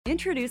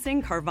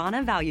Introducing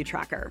Carvana Value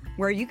Tracker,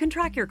 where you can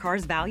track your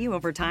car's value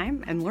over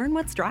time and learn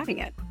what's driving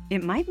it.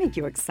 It might make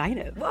you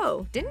excited.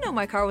 Whoa, didn't know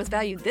my car was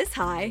valued this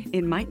high.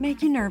 It might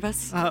make you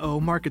nervous.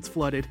 Uh-oh, market's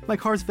flooded. My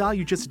car's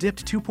value just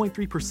dipped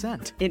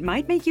 2.3%. It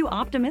might make you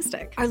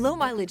optimistic. Our low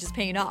mileage is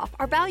paying off.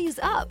 Our value's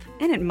up.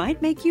 And it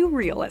might make you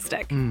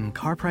realistic.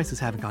 Car prices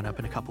haven't gone up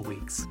in a couple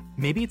weeks.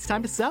 Maybe it's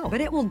time to sell.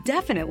 But it will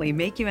definitely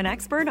make you an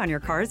expert on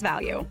your car's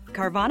value.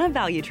 Carvana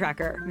Value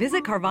Tracker.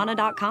 Visit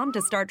Carvana.com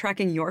to start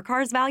tracking your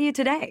car's value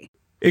today.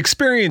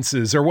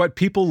 Experiences are what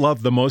people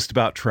love the most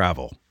about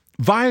travel.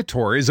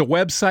 Viator is a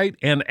website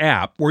and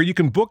app where you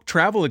can book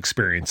travel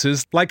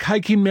experiences like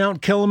hiking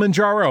Mount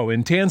Kilimanjaro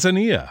in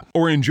Tanzania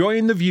or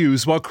enjoying the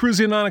views while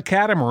cruising on a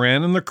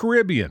catamaran in the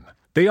Caribbean.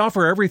 They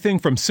offer everything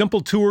from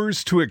simple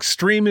tours to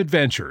extreme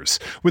adventures.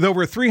 With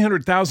over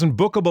 300,000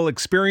 bookable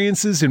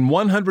experiences in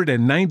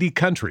 190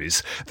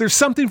 countries, there's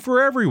something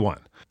for everyone.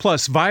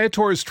 Plus,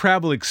 Viator's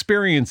travel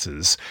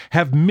experiences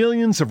have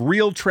millions of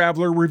real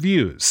traveler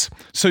reviews,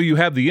 so you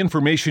have the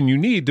information you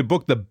need to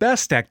book the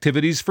best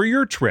activities for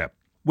your trip.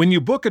 When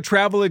you book a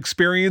travel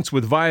experience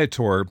with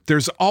Viator,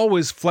 there's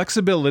always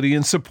flexibility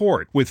and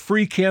support with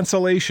free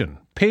cancellation,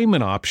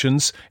 payment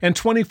options, and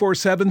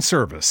 24/7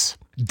 service.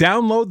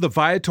 Download the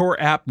Viator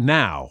app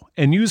now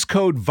and use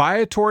code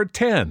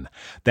Viator10.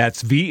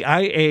 That's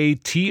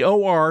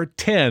Viator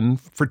 10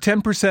 for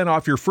 10%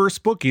 off your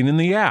first booking in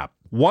the app.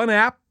 One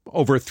app,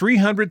 over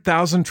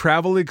 300,000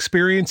 travel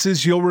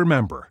experiences you'll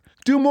remember.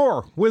 Do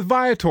more with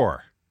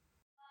Viator.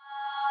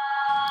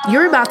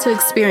 You're about to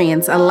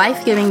experience a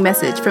life-giving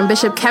message from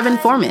Bishop Kevin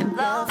Foreman,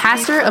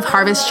 pastor of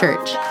Harvest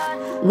Church.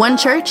 One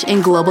church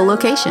in global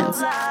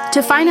locations.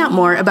 To find out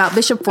more about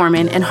Bishop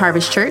Foreman and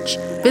Harvest Church,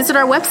 visit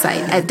our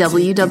website at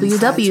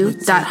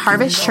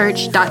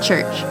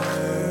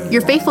www.harvestchurch.church.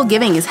 Your faithful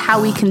giving is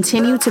how we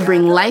continue to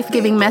bring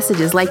life-giving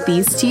messages like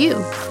these to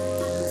you.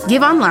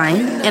 Give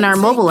online, in our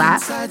mobile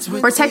app,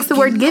 or text the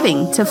word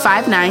giving to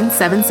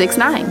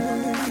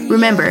 59769.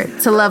 Remember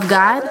to love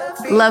God,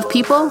 love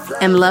people,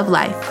 and love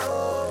life.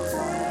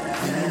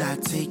 We're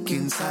not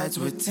taking sides,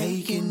 we're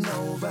taking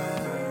over.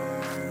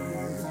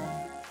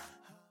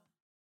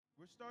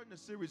 We're starting a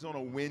series on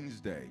a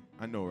Wednesday.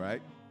 I know,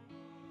 right?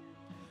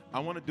 I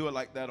want to do it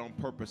like that on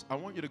purpose. I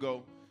want you to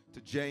go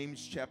to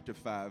James chapter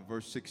 5,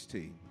 verse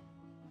 16.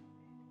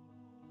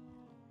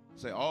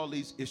 Say, all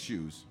these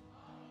issues.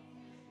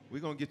 We're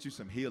going to get you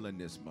some healing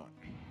this month.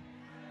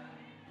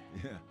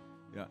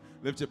 Yeah.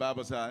 Lift your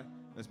Bibles high.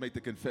 Let's make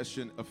the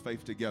confession of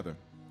faith together.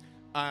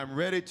 I am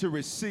ready to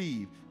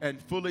receive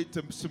and fully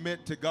to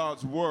submit to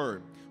God's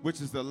word, which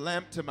is the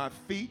lamp to my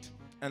feet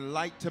and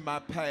light to my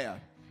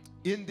path.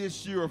 In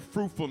this year of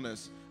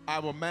fruitfulness, I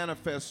will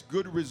manifest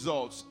good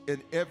results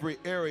in every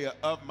area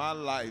of my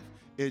life.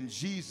 In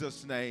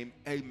Jesus' name,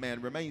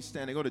 amen. Remain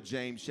standing. Go to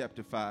James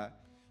chapter 5,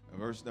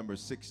 verse number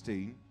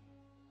 16.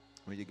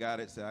 When you got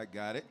it, say, I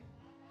got it.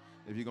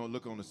 If you're going to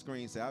look on the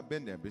screen, say, I've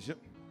been there,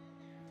 Bishop.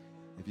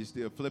 If you're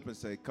still flipping,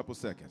 say, a couple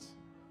seconds.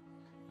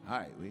 All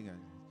right, we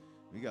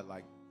got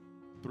like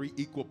 3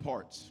 equal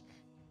parts.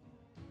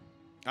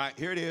 All right,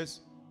 here it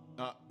is.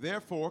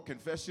 Therefore,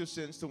 confess your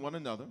sins to one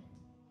another.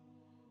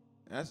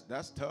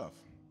 That's tough.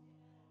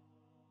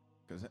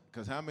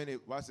 Because how many,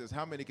 watch this,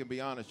 how many can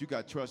be honest? You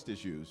got trust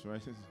issues,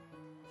 right?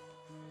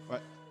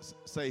 Right.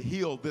 Say,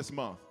 heal this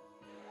month.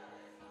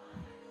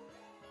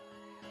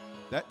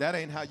 That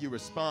ain't how you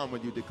respond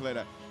when you declare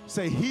that.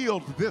 Say,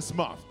 healed this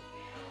month.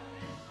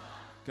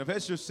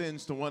 Confess your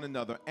sins to one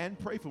another and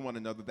pray for one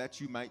another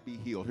that you might be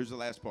healed. Here's the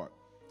last part.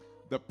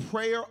 The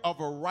prayer of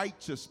a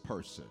righteous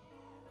person.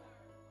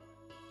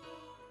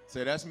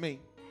 Say, that's me.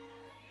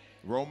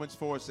 Romans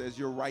 4 says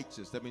you're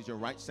righteous. That means you're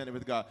right standing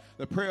with God.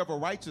 The prayer of a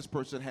righteous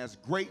person has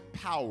great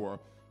power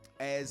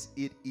as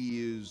it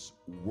is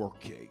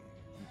working.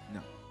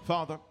 Now,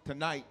 Father,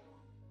 tonight,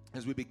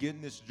 as we begin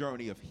this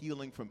journey of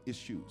healing from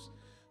issues,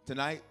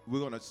 tonight, we're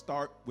going to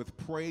start with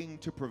praying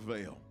to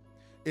prevail.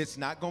 It's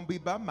not going to be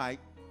by might,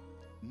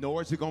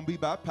 nor is it going to be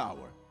by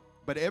power.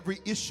 But every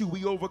issue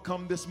we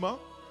overcome this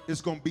month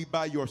is going to be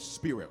by your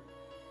spirit.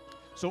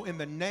 So in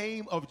the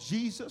name of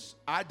Jesus,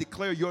 I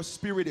declare your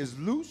spirit is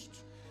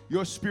loosed,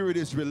 your spirit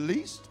is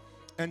released.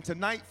 And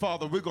tonight,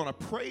 Father, we're going to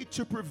pray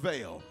to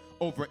prevail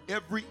over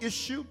every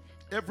issue,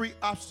 every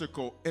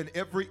obstacle, and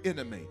every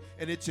enemy.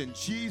 And it's in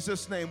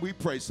Jesus' name we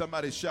pray.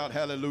 Somebody shout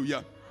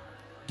hallelujah.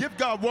 Give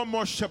God one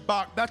more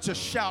Shabbat. That's a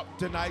shout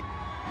tonight.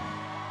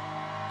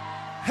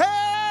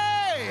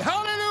 Hey,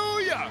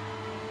 hallelujah.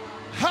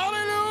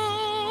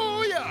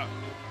 Hallelujah.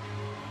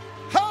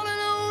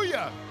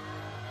 Hallelujah.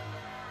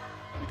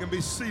 You can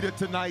be seated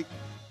tonight.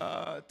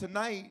 I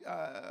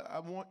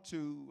want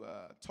to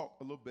talk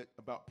a little bit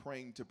about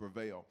praying to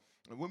prevail.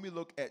 And when we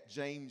look at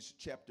James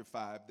chapter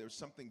 5, there's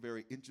something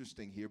very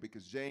interesting here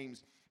because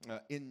James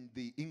In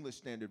the English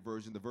Standard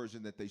Version, the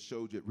version that they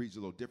showed you, it reads a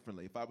little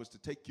differently. If I was to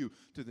take you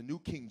to the New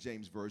King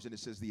James Version, it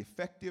says, the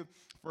effective,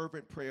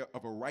 fervent prayer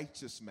of a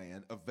righteous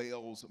man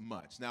avails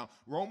much. Now,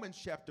 Romans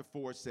chapter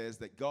 4 says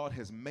that God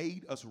has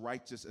made us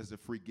righteous as a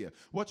free gift.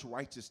 What's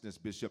righteousness,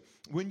 Bishop?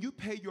 When you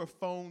pay your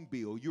phone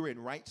bill, you're in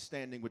right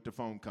standing with the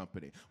phone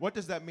company. What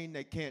does that mean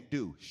they can't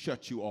do?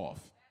 Shut you off.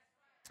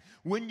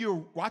 When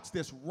you're, watch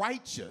this,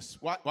 righteous,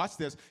 watch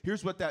this,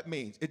 here's what that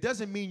means. It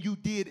doesn't mean you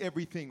did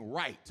everything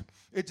right.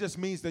 It just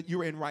means that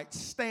you're in right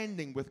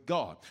standing with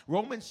God.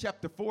 Romans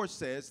chapter 4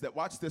 says that,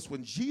 watch this,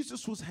 when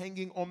Jesus was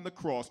hanging on the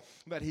cross,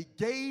 that he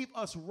gave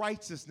us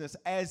righteousness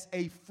as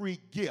a free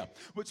gift,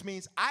 which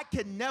means I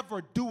can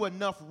never do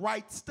enough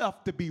right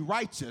stuff to be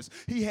righteous.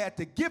 He had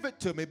to give it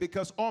to me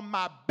because on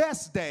my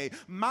best day,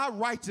 my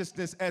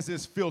righteousness as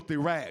his filthy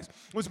rags,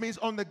 which means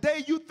on the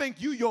day you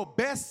think you your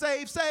best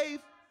save,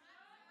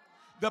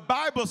 the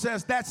Bible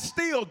says that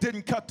still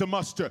didn't cut the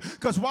mustard.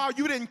 Because while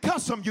you didn't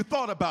cuss them, you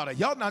thought about it.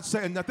 Y'all not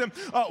saying nothing.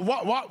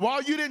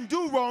 While you didn't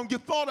do wrong, you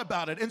thought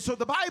about it. And so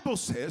the Bible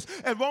says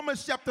in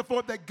Romans chapter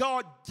 4 that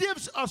God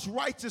gives us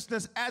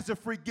righteousness as a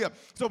free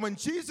gift. So when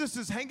Jesus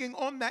is hanging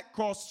on that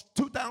cross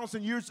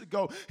 2,000 years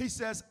ago, he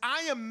says,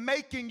 I am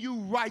making you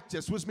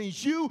righteous, which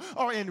means you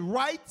are in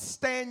right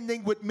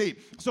standing with me.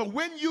 So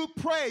when you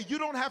pray, you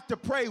don't have to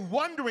pray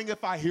wondering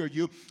if I hear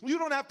you. You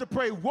don't have to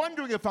pray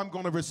wondering if I'm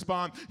going to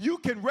respond. You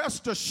can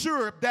rest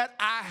assured that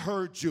I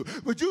heard you.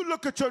 Would you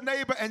look at your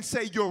neighbor and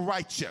say, you're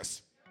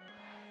righteous?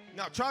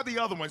 Now try the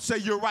other one. Say,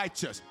 you're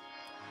righteous.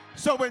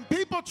 So when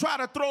people try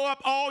to throw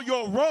up all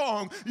your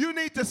wrong, you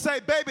need to say,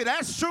 baby,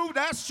 that's true,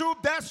 that's true,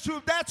 that's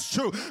true, that's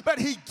true. But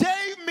he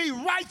gave me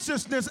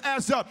righteousness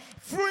as a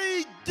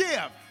free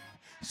gift.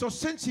 So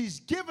since he's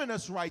given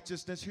us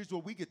righteousness, here's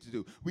what we get to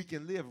do. We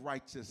can live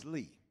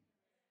righteously.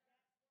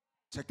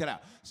 Check that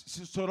out.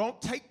 So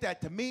don't take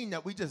that to mean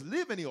that we just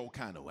live any old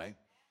kind of way.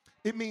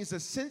 It means that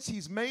since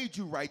he's made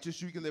you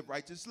righteous, you can live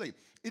righteously.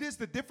 It is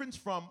the difference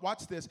from,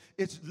 watch this,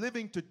 it's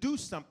living to do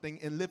something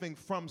and living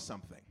from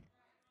something.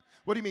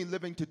 What do you mean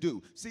living to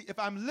do? See, if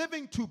I'm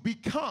living to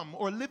become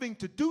or living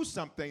to do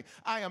something,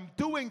 I am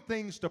doing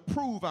things to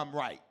prove I'm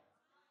right.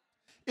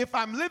 If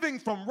I'm living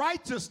from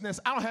righteousness,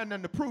 I don't have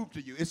nothing to prove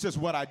to you. It's just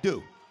what I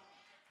do.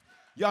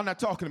 Y'all not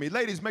talking to me.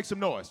 Ladies, make some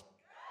noise.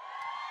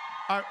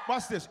 All right,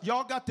 watch this.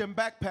 Y'all got them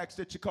backpacks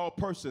that you call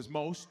purses,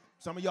 most.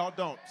 Some of y'all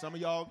don't. Some of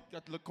y'all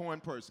got the little coin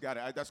purse. Got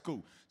it. That's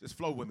cool. Just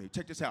flow with me.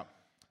 Check this out.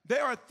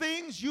 There are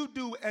things you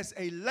do as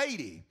a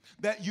lady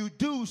that you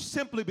do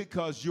simply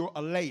because you're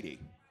a lady.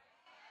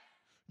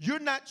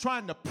 You're not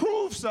trying to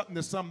prove something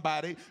to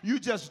somebody. You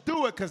just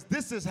do it because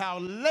this is how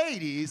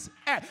ladies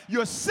act.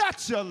 You're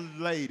such a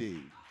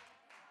lady.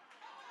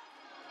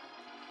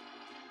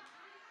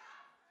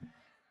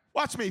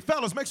 Watch me.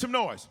 Fellas, make some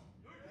noise.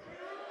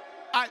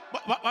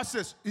 Watch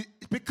this.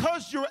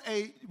 Because you're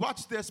a,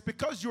 watch this,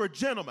 because you're a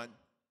gentleman.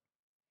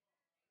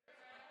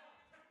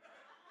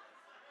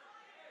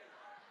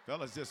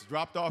 Fellas just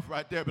dropped off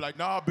right there. Be like,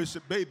 nah,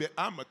 Bishop, baby,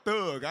 I'm a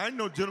thug. I ain't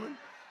no gentleman.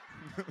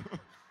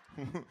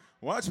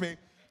 Watch me.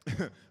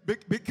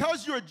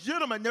 Because you're a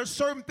gentleman, there's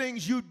certain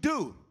things you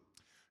do.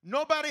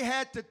 Nobody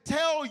had to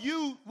tell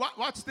you,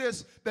 watch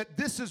this, that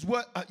this is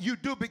what you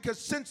do, because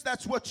since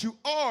that's what you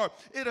are,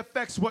 it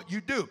affects what you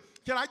do.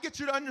 Can I get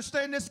you to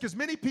understand this? Because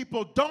many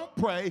people don't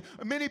pray.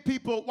 Many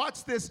people,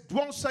 watch this,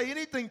 won't say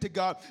anything to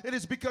God. It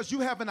is because you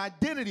have an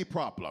identity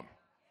problem.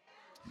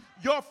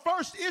 Your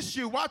first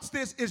issue, watch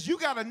this, is you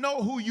got to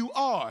know who you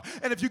are.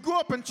 And if you grew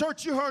up in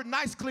church, you heard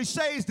nice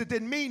cliches that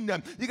didn't mean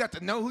them. You got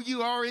to know who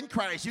you are in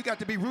Christ. You got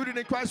to be rooted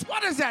in Christ.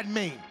 What does that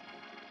mean?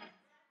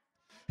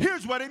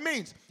 Here's what it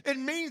means. It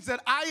means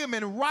that I am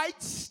in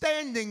right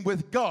standing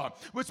with God,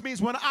 which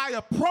means when I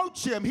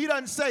approach him, he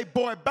doesn't say,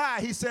 boy, bye.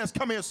 He says,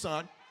 come here,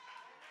 son.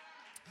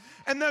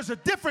 And there's a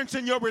difference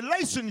in your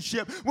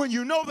relationship when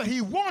you know that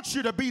he wants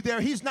you to be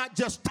there. He's not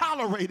just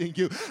tolerating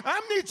you.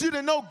 I need you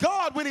to know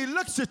God, when he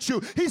looks at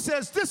you, he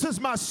says, this is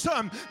my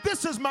son,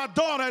 this is my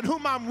daughter in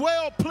whom I'm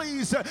well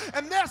pleased.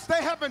 And yes,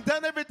 they haven't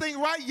done everything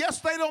right. Yes,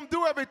 they don't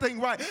do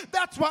everything right.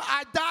 That's why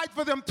I died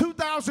for them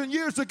 2,000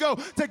 years ago,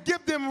 to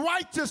give them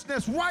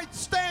righteousness, right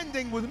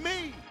standing with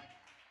me.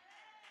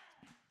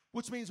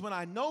 Which means when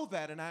I know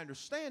that and I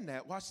understand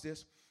that, watch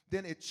this,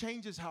 then it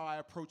changes how I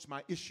approach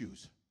my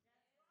issues.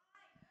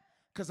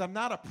 Because I'm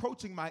not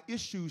approaching my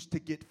issues to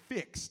get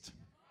fixed.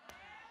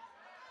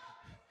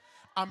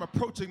 I'm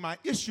approaching my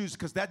issues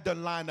because that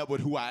doesn't line up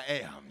with who I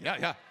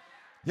am.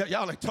 Yeah,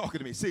 y'all are talking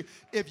to me. See,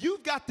 if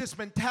you've got this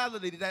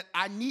mentality that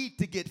I need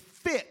to get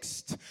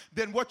fixed,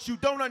 then what you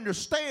don't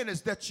understand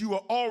is that you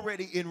are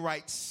already in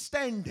right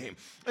standing.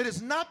 It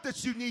is not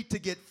that you need to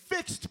get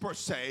fixed per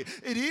se.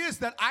 It is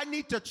that I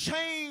need to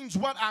change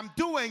what I'm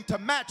doing to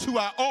match who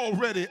I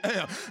already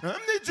am. I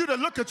need you to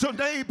look at your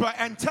neighbor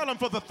and tell him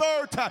for the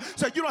third time,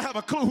 say, you don't have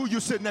a clue who you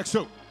sit next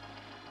to.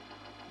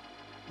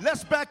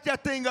 Let's back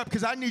that thing up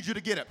because I need you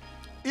to get it.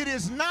 It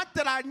is not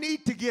that I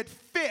need to get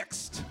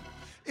fixed.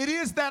 It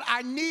is that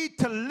I need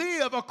to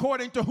live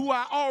according to who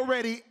I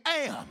already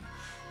am.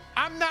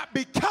 I'm not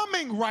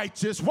becoming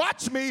righteous.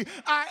 Watch me.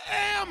 I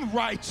am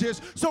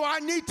righteous, so I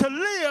need to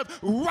live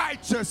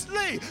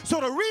righteously. So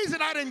the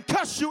reason I didn't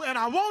cuss you and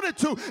I wanted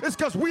to is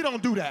because we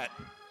don't do that.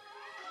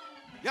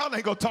 Y'all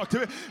ain't gonna talk to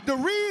me. The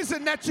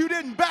reason that you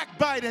didn't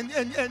backbite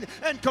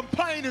and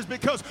complain is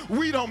because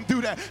we don't do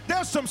that.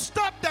 There's some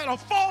stuff that'll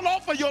fall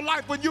off of your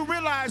life when you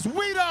realize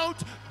we don't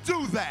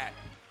do that.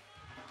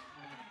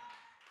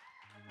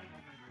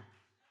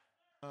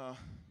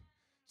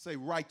 Say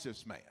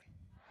righteous man.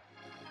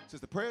 It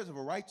says the prayers of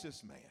a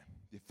righteous man,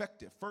 the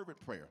effective, fervent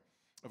prayer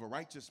of a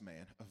righteous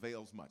man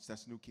avails much.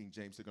 That's New King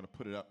James. They're going to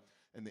put it up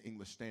in the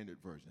English Standard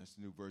Version. That's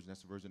the new version.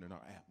 That's the version in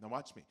our app. Now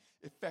watch me.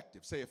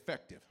 Effective. Say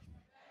effective.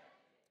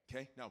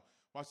 Okay? Now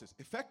watch this.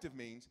 Effective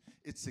means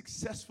it's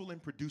successful in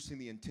producing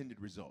the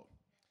intended result.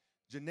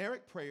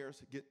 Generic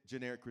prayers get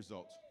generic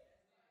results.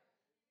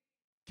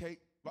 Okay?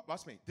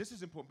 Watch me. This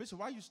is important. Bishop,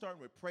 why are you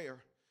starting with prayer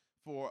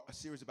for a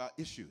series about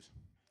issues?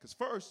 Because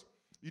first,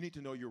 you need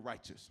to know you're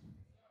righteous.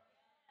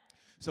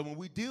 So when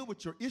we deal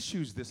with your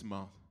issues this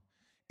month,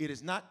 it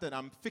is not that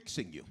I'm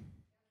fixing you.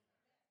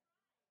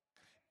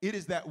 It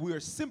is that we're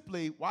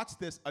simply, watch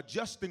this,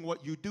 adjusting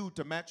what you do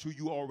to match who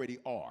you already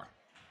are.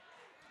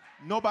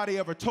 Nobody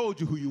ever told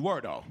you who you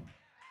were, though.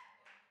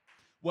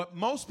 What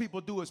most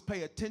people do is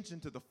pay attention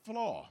to the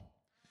flaw,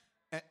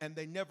 and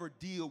they never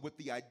deal with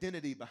the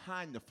identity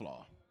behind the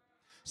flaw.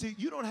 See,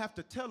 you don't have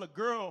to tell a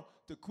girl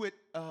to quit.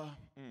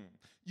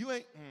 You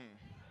ain't.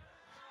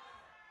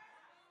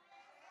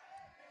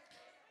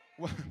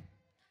 Well,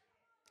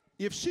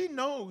 if she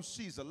knows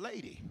she's a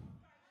lady,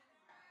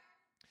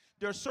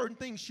 there are certain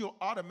things she'll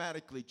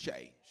automatically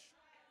change.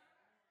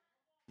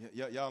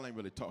 Y'all ain't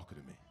really talking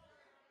to me.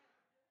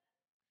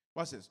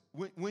 Watch this.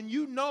 When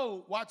you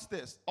know, watch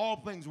this, all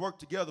things work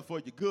together for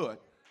your good,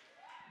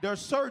 there are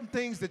certain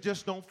things that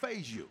just don't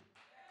faze you.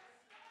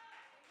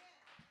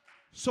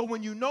 So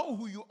when you know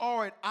who you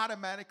are, it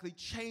automatically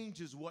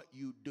changes what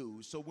you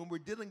do. So when we're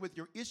dealing with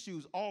your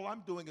issues, all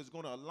I'm doing is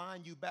going to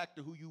align you back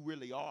to who you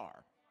really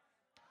are.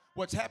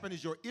 What's happened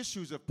is your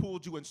issues have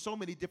pulled you in so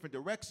many different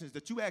directions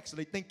that you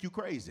actually think you're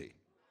crazy.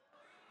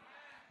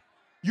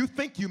 You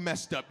think you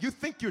messed up. You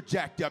think you're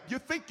jacked up. You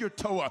think you're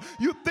tore up.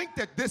 You think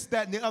that this,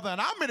 that, and the other.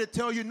 And I'm going to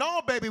tell you,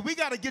 no, baby, we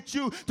got to get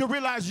you to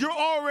realize you're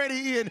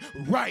already in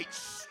right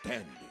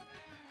standing.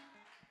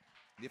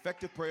 The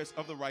effective prayers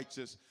of the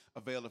righteous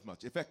availeth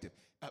much. Effective.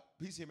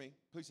 Please hear me.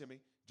 Please hear me.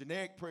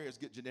 Generic prayers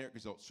get generic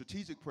results.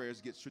 Strategic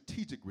prayers get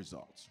strategic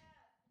results.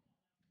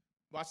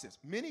 Watch this.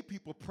 Many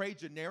people pray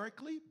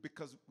generically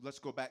because, let's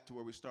go back to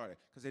where we started,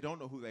 because they don't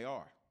know who they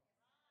are.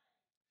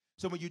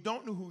 So when you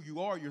don't know who you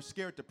are, you're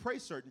scared to pray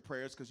certain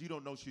prayers because you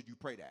don't know should you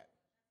pray that.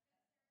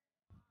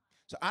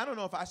 So I don't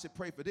know if I should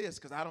pray for this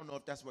because I don't know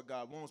if that's what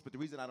God wants, but the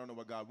reason I don't know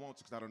what God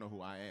wants is because I don't know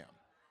who I am.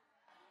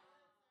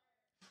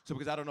 So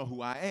because I don't know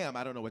who I am,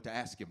 I don't know what to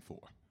ask him for.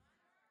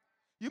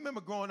 You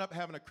remember growing up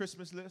having a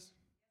Christmas list?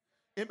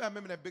 Anybody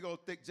remember that big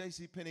old thick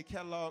JCPenney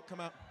catalog come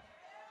out?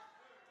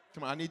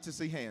 Come on, I need to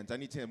see hands. I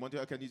need 10. One, two,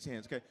 okay, I need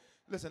hands, okay?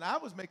 Listen, I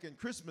was making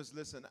Christmas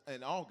lists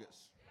in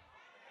August.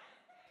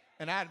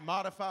 And I'd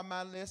modify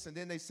my list, and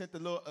then they sent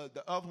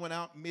the other one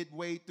out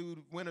midway through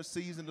the winter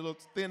season, the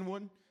little thin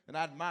one, and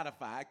I'd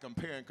modify it,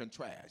 compare and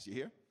contrast, you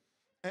hear?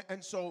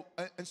 And so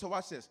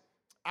watch this.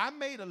 I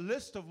made a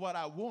list of what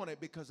I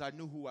wanted because I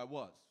knew who I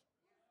was.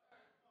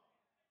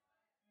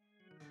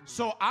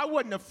 So I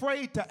wasn't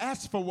afraid to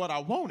ask for what I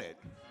wanted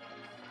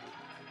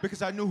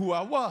because I knew who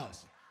I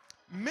was.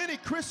 Many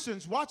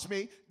Christians, watch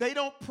me, they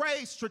don't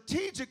pray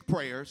strategic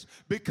prayers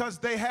because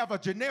they have a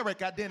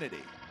generic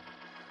identity.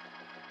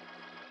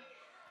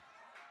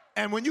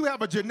 And when you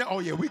have a oh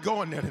yeah, we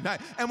going there tonight.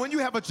 And when you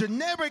have a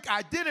generic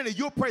identity,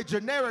 you'll pray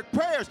generic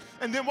prayers.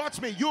 And then watch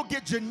me, you'll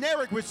get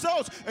generic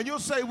results. And you'll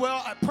say,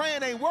 well,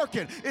 praying ain't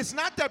working. It's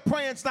not that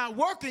praying's not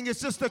working.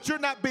 It's just that you're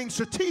not being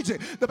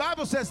strategic. The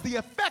Bible says the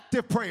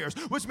effective prayers,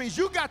 which means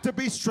you got to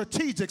be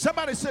strategic.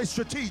 Somebody say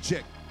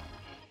strategic.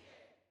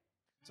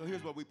 So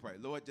here's what we pray.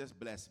 Lord, just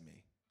bless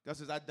me. God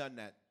says, I've done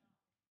that.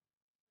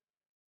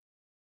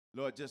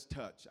 Lord, just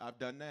touch. I've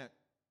done that.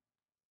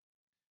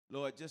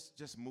 Lord,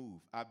 just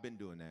move. I've been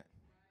doing that.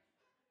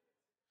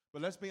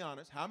 But let's be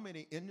honest. How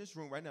many in this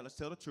room right now, let's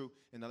tell the truth,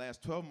 in the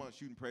last 12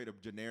 months you can pray a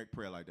generic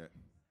prayer like that?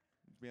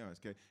 Let's be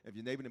honest, okay? If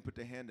your neighbor didn't put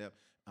their hand up,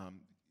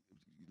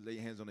 lay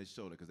your hands on their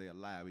shoulder because they're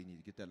alive. We need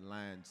to get that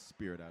lion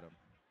spirit out of them.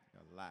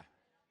 They're alive.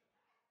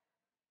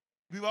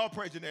 We've all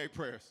prayed generic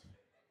prayers.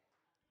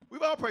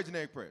 We've all prayed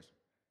generic prayers.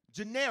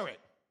 Generic.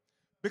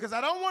 Because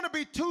I don't want to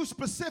be too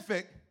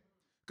specific,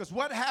 because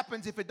what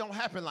happens if it don't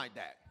happen like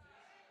that?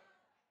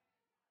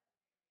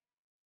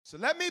 So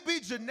let me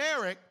be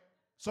generic,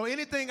 so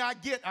anything I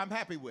get, I'm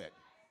happy with.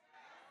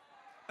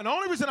 And the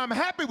only reason I'm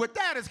happy with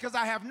that is because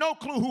I have no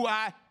clue who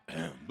I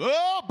am.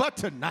 Oh, but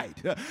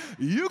tonight,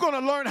 you're going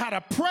to learn how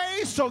to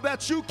pray so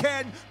that you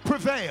can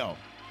prevail.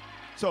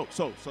 So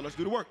let's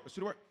do the work. Let's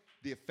do the work.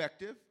 The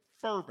effective,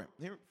 fervent.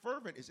 Here,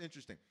 fervent is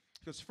interesting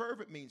because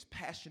fervent means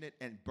passionate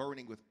and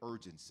burning with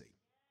urgency.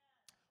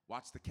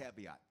 Watch the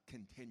caveat,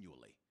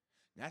 continually.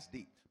 That's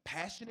deep.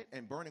 Passionate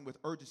and burning with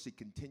urgency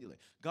continually.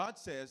 God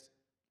says,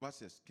 watch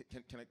this.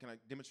 Can I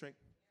demonstrate?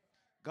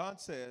 God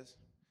says,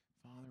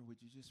 Father, would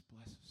you just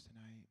bless us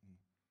tonight? And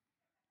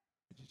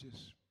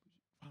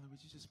Father,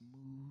 would you just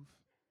move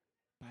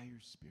by your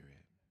Spirit?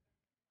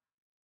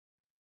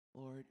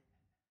 Lord,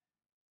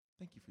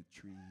 thank you for the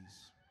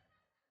trees.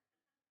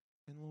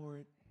 And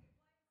Lord,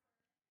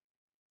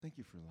 thank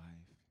you for life.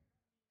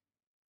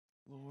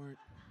 Lord,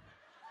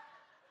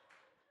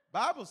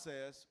 Bible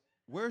says,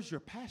 where's your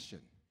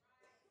passion?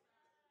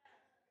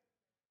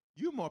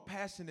 You're more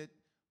passionate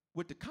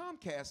with the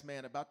Comcast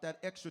man about that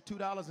extra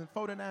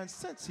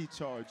 $2.49 he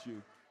charged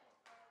you.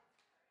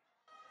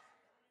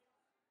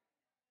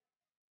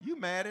 You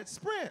mad at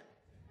Sprint.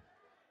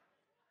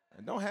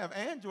 And don't have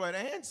Android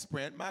and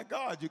Sprint. My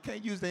God, you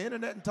can't use the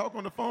internet and talk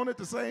on the phone at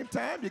the same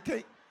time. You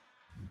can't.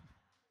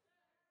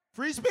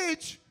 Free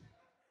speech.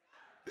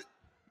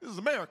 This is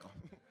a miracle.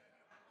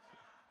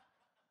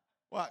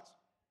 Watch.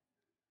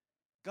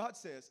 God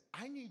says,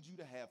 I need you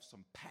to have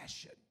some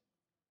passion.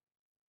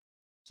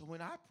 So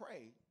when I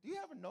pray, do you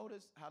ever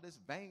notice how this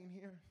vein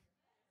here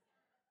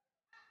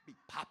be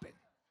popping?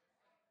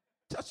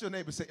 Touch your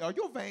neighbor and say, are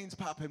your veins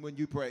popping when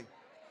you pray?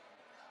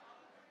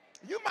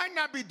 You might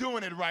not be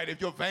doing it right if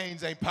your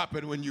veins ain't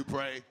popping when you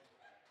pray.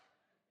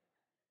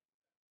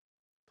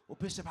 Well,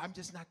 Bishop, I'm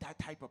just not that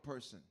type of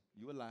person.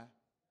 You a lie.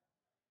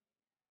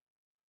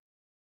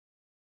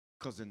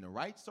 Because in the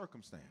right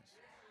circumstance,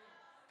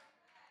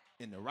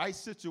 in the right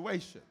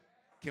situation,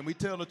 can we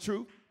tell the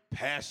truth?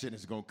 Passion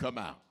is going to come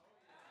out.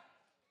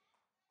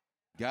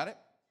 Got it?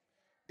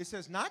 It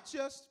says not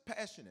just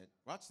passionate,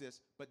 watch this,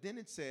 but then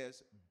it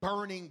says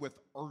burning with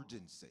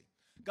urgency.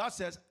 God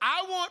says,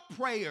 I want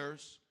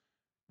prayers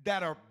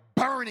that are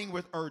burning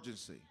with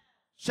urgency.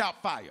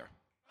 Shout fire.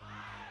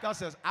 God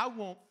says, I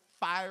want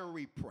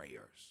fiery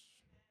prayers.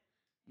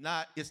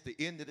 Not it's the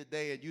end of the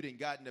day and you didn't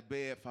got in the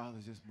bed, Father,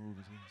 just move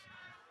us.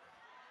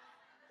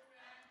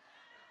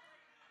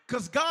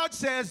 Because God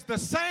says the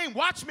same,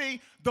 watch me,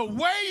 the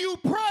way you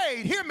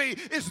prayed, hear me,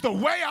 is the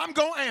way I'm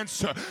going to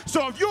answer.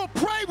 So if you'll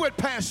pray with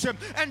passion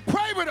and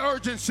pray with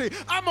urgency,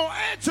 I'm going to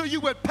answer you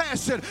with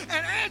passion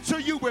and answer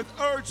you with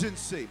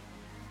urgency.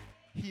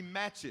 He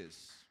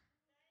matches.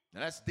 Now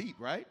that's deep,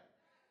 right?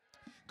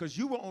 Because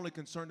you were only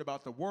concerned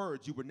about the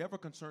words. You were never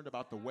concerned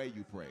about the way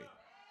you prayed.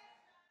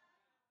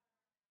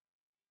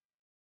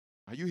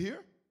 Are you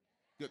here?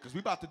 Good, because we're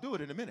about to do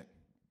it in a minute.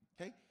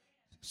 Okay?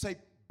 Say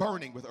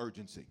burning with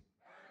urgency.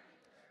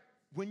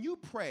 When you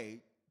pray,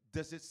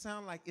 does it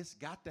sound like it's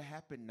got to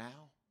happen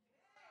now?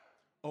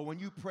 Or when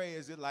you pray,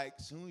 is it like,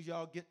 as soon as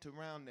y'all get to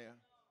around there?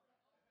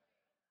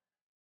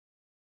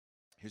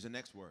 Here's the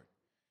next word.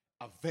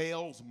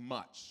 Avails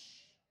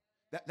much.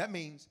 That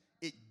means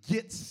it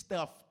gets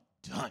stuff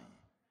done.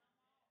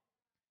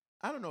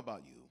 I don't know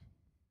about you.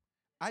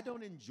 I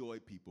don't enjoy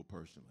people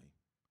personally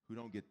who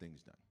don't get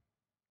things done.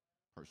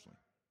 Personally.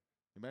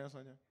 Anybody else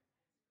like that?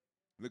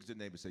 Look at your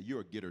neighbor and say, you're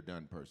a get her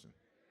done person.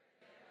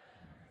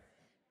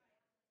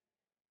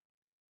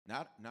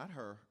 Not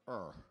her,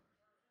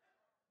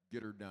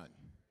 get her done.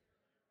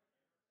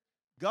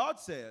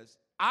 God says,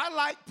 I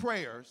like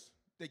prayers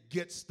that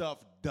get stuff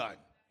done.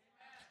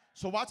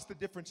 So what's the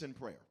difference in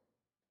prayer?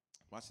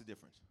 What's the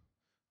difference?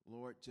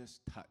 Lord,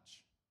 just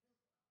touch.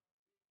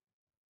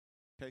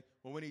 Okay?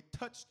 Well, when he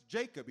touched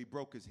Jacob, he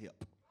broke his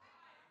hip.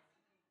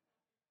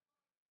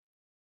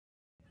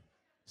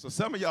 So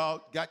some of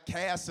y'all got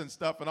casts and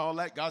stuff and all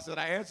that. God said,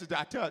 I answered,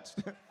 I touched.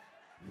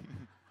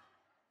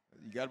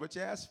 You got what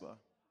you asked for.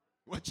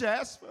 What you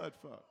asked for it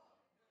for.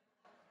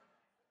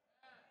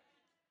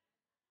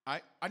 I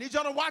need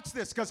y'all to watch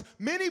this because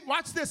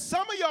watch this.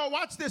 Some of y'all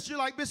watch this. You're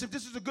like, Bishop,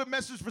 this is a good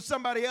message for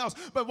somebody else.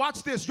 But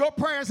watch this. Your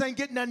prayers ain't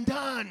getting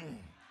undone.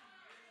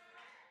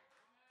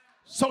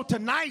 So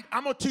tonight,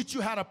 I'm going to teach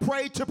you how to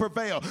pray to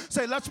prevail.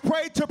 Say, let's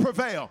pray to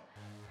prevail.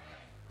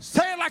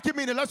 Say it like you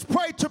mean it. Let's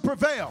pray to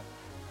prevail.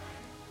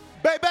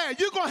 Baby,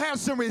 you're going to have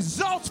some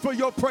results for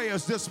your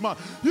prayers this month.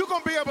 You're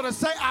going to be able to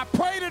say, I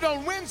prayed it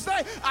on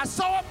Wednesday, I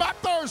saw it by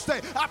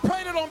Thursday. I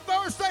prayed it on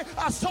Thursday,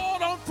 I saw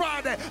it on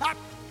Friday.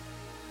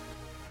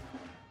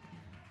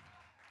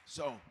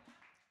 So,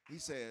 he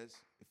says,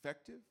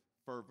 effective,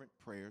 fervent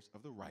prayers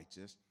of the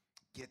righteous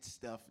get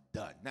stuff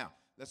done. Now,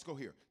 let's go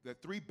here. There are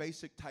three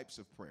basic types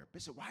of prayer.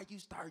 Bishop, why are you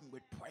starting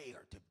with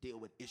prayer to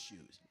deal with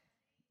issues?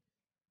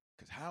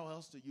 Because how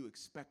else do you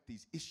expect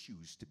these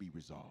issues to be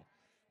resolved?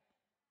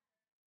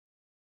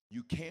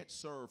 You can't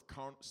solve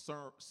carnal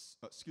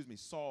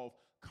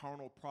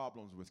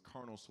problems with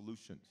carnal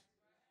solutions.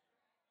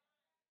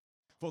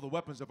 For the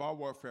weapons of our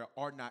warfare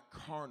are not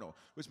carnal,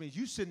 which means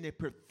you sitting there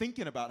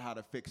thinking about how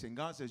to fix it. And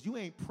God says, you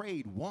ain't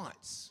prayed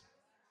once.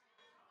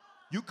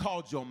 You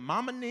called your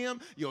mama and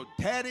them, your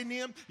daddy and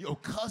them, your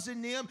cousin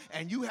and them,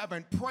 and you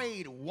haven't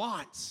prayed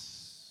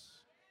once.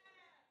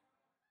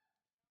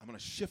 I'm going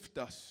to shift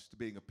us to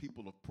being a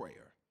people of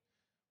prayer.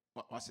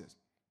 Watch this.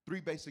 Three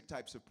basic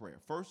types of prayer.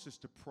 First is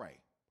to pray.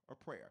 Or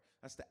prayer.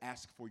 That's to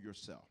ask for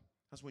yourself.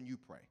 That's when you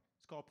pray.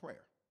 It's called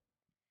prayer.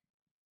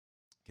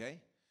 Okay?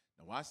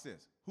 Now watch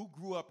this. Who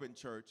grew up in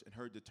church and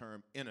heard the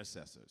term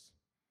intercessors?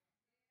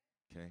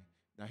 Okay.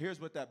 Now here's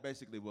what that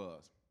basically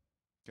was.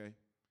 Okay.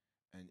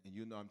 And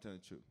you know I'm telling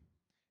the truth.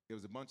 It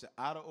was a bunch of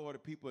out-of-order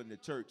people in the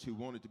church who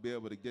wanted to be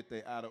able to get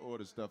their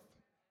out-of-order stuff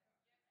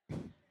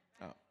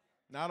out.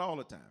 Not all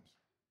the times,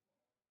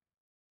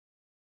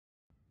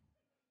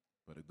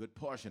 but a good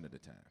portion of the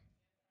time.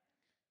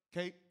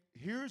 Okay,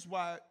 here's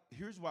why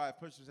a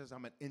person says,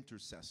 I'm an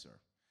intercessor.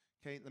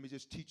 Okay, let me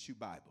just teach you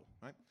Bible,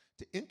 right?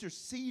 To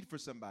intercede for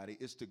somebody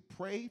is to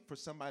pray for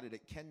somebody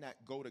that cannot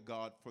go to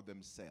God for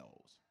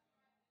themselves.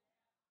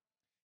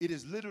 It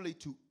is literally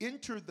to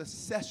enter the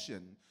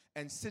session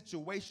and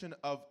situation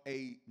of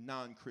a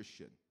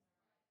non-Christian.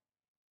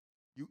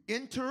 You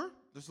enter,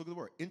 let's look at the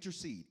word,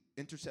 intercede,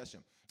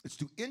 intercession. It's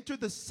to enter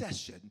the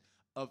session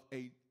of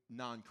a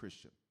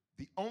non-Christian.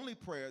 The only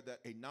prayer that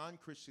a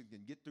non-Christian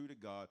can get through to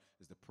God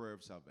is the prayer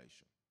of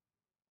salvation.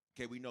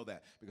 Okay, we know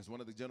that because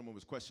one of the gentlemen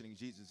was questioning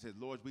Jesus and said,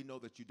 Lord, we know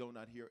that you do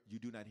not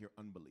hear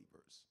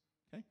unbelievers.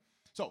 Okay?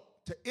 So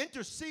to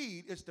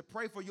intercede is to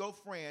pray for your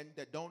friend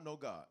that don't know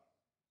God.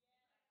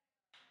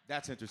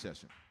 That's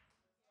intercession.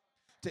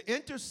 To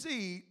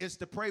intercede is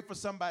to pray for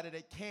somebody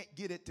that can't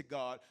get it to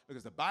God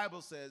because the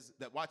Bible says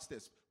that, watch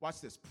this,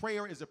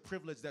 prayer is a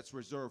privilege that's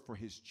reserved for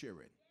his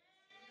children.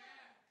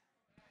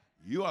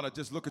 You ought to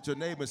just look at your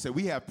neighbor and say,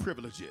 we have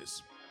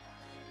privileges.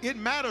 It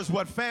matters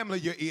what family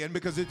you're in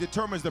because it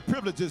determines the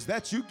privileges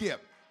that you get.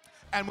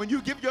 And when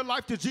you give your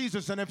life to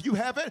Jesus, and if you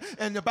haven't,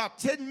 in about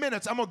 10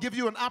 minutes, I'm going to give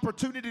you an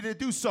opportunity to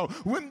do so.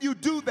 When you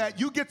do that,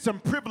 you get some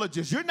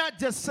privileges. You're not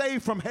just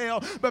saved from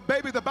hell, but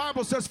baby, the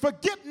Bible says,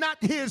 forget not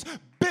his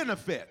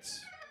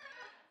benefits.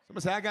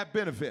 Somebody say, I got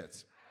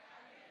benefits.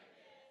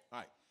 All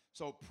right,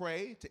 so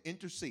pray to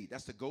intercede.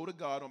 That's to go to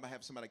God on behalf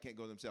of somebody that can't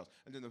go themselves.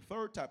 And then the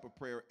third type of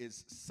prayer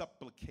is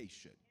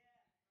supplication.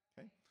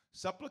 Okay?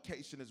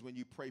 Supplication is when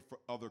you pray for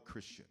other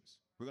Christians.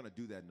 We're going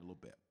to do that in a little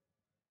bit.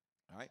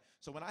 All right.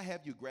 So when I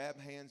have you grab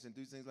hands and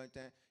do things like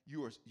that,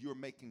 you're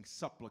making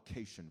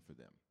supplication for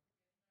them.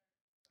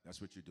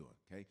 That's what you're doing.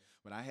 Okay.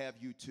 When I have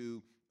you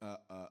to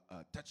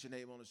touch your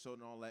neighbor on the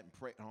shoulder and all that and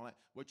pray and all that,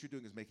 what you're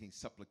doing is making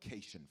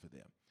supplication for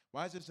them.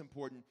 Why is this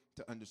important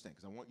to understand?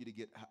 Because I want you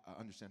to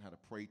understand how to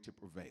pray to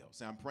prevail.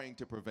 Say, I'm praying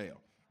to prevail.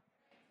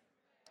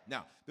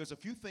 Now, there's a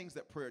few things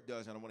that prayer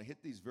does, and I want to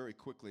hit these very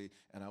quickly,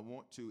 and I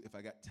want to, if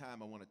I got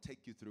time, I want to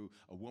take you through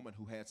a woman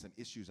who had some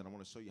issues, and I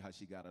want to show you how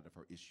she got out of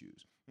her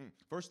issues.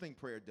 First thing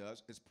prayer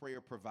does is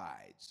prayer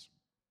provides.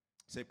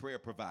 Say, prayer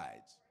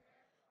provides.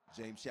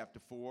 James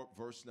chapter 4,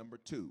 verse number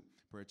 2.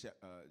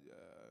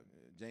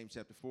 James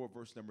chapter 4,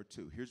 verse number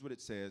 2. Here's what it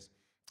says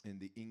in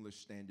the English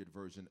Standard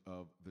Version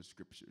of the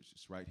Scriptures.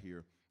 It's right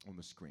here on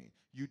the screen.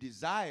 You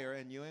desire,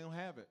 and you ain't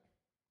have it.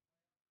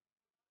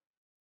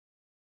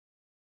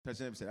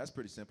 That's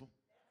pretty simple.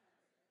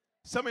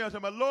 Some of y'all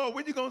talking about, Lord,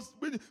 when are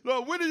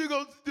you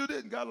going to do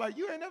this? And God like,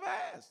 you ain't never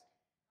asked.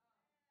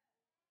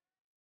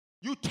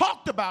 You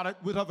talked about it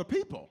with other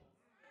people.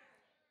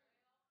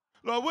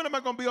 Lord, when am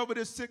I going to be over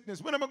this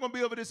sickness? When am I going to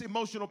be over this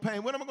emotional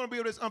pain? When am I going to be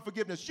over this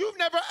unforgiveness? You've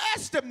never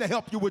asked them to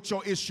help you with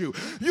your issue.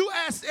 You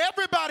asked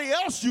everybody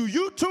else. You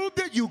YouTubed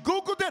it. You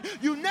Googled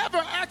it. You never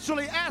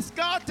actually asked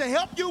God to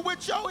help you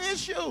with your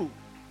issue.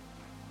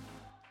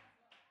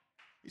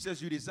 He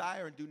says, you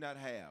desire and do not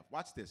have.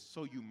 Watch this.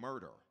 So you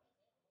murder.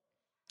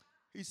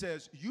 He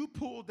says, you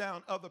pull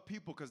down other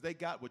people because they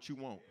got what you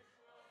want.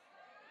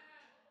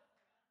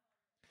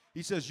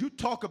 He says, you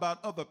talk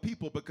about other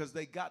people because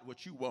they got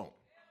what you want.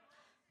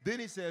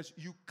 Then he says,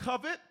 you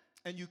covet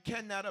and you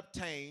cannot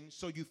obtain,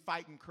 so you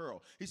fight and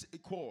quarrel.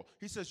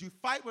 He says, you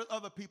fight with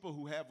other people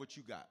who have what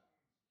you got,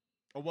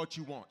 or what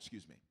you want,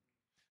 excuse me.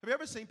 Have you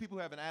ever seen people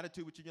who have an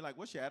attitude with you and you're like,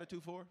 what's your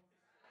attitude for?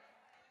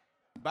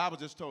 The Bible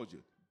just told you.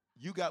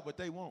 You got what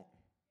they want.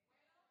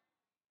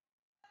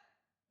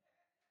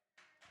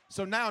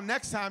 So now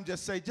next time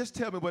just say, just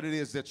tell me what it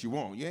is that you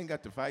want. You ain't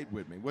got to fight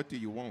with me. What do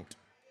you want?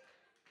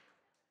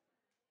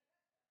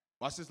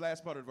 Watch this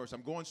last part of the verse.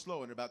 I'm going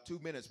slow. In about 2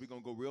 minutes, we're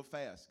going to go real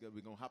fast.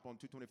 We're going to hop on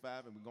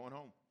 225 and we're going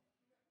home.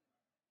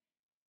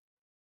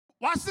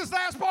 Watch this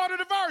last part of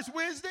the verse,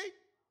 Wednesday.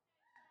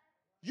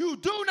 You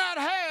do not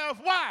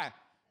have. Why?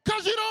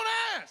 Because you don't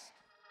ask.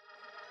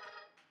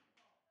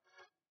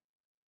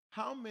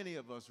 How many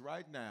of us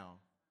right now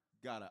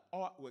got an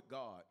art with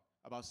God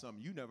about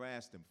something you never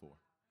asked him for?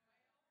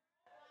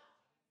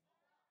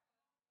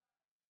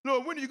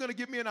 Lord, when are you going to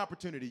give me an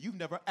opportunity? You've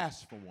never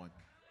asked for one.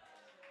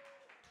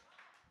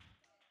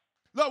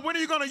 Lord, when are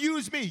you going to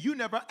use me? You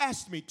never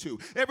asked me to.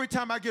 Every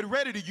time I get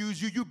ready to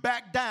use you, you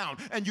back down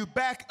and you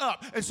back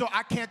up. And so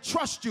I can't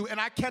trust you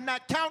and I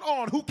cannot count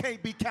on who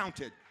can't be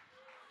counted.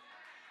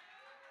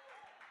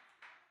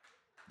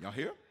 Y'all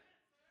hear?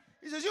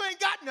 He says, you ain't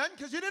got nothing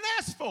because you didn't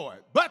ask for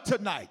it. But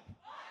tonight.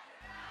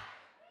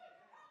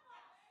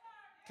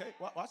 Okay,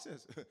 watch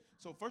this.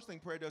 So first thing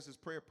prayer does is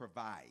prayer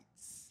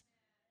provides.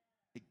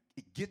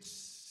 It gets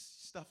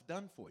stuff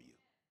done for you.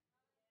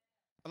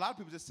 A lot of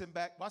people just sit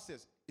back. Watch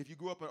this. If you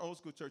grew up in an old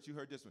school church, you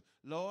heard this one.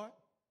 Lord,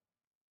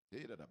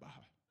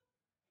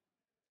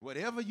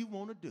 whatever you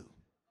want to do.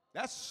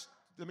 Let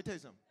me tell you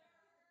something.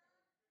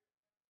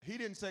 He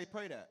didn't say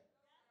pray that.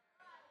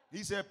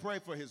 He said pray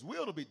for his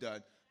will to be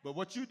done. But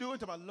what you doing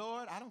to my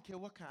Lord, I don't care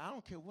what kind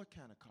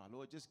of car,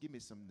 Lord, just give me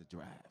something to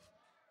drive.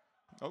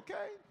 Okay.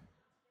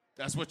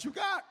 That's what you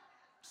got.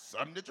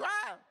 Something to drive.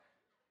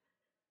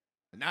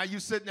 And now you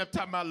sitting there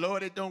talking about,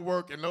 Lord, it don't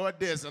work, and Lord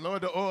this, and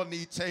Lord, the oil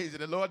need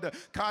changing, and Lord, the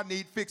car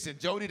need fixing,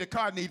 Jody, the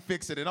car need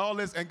fixing, and all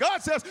this. And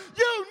God says,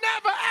 you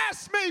never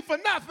asked me for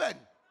nothing.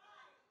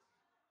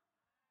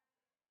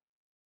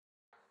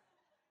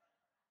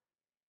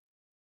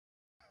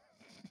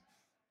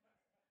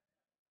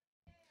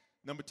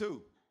 Number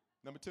two,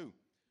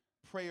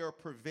 prayer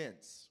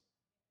prevents.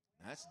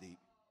 That's deep.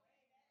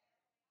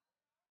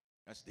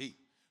 That's deep.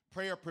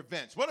 Prayer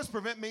prevents. What does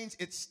prevent means?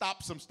 It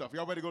stops some stuff.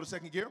 Y'all ready to go to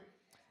second gear?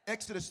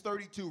 Exodus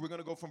 32, we're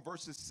going to go from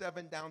verses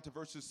 7 down to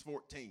verses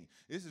 14.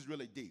 This is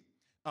really deep.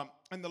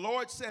 And the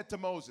Lord said to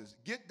Moses,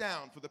 get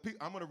down for the people.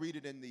 I'm going to read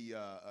it in the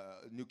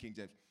New King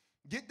James.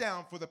 Get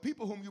down, for the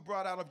people whom you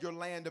brought out of your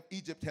land of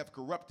Egypt have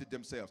corrupted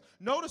themselves.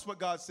 Notice what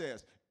God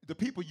says. The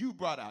people you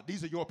brought out,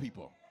 these are your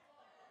people.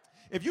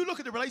 If you look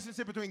at the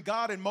relationship between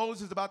God and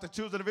Moses about the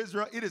children of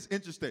Israel, it is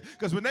interesting.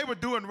 Because when they were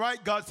doing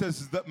right, God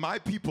says, my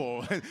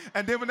people.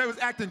 And then when they was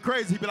acting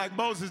crazy, he'd be like,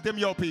 Moses, them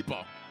your people.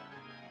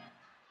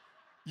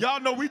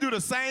 Y'all know we do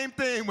the same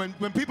thing.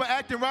 When people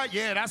acting right,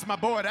 yeah, that's my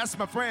boy, that's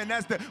my friend.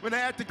 When they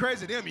acting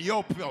crazy, them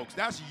your folks.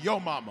 That's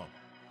your mama.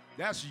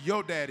 That's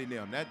your daddy and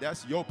them.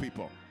 That's your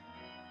people.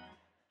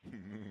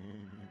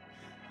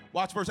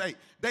 Watch verse 8.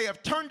 They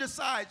have turned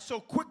aside so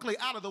quickly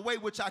out of the way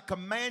which I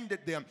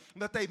commanded them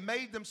that they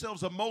made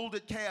themselves a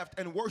molded calf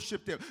and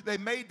worshiped them. They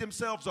made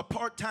themselves a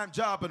part-time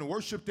job and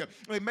worshiped them.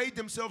 They made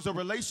themselves a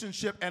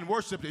relationship and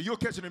worshiped them. You'll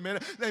catch it in a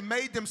minute. They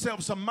made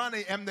themselves some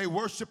money and they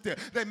worshiped them.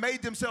 They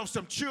made themselves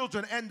some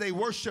children and they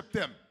worshiped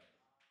them.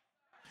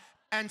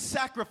 And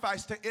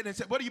sacrificed to it and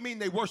said, what do you mean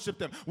they worship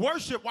them?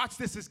 Worship, watch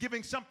this, is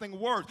giving something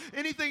worth.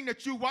 Anything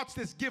that you watch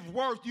this give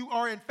worth, you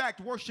are in fact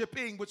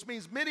worshiping, which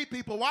means many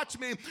people, watch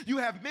me, you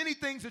have many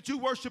things that you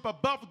worship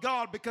above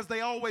God because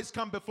they always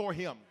come before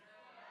him.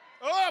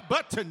 Oh,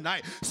 but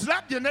tonight,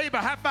 slap your neighbor,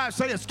 high five,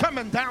 say it's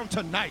coming down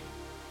tonight.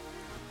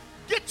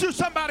 Get you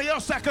somebody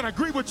else that can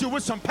agree with you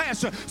with some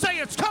passion. Say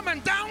it's coming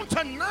down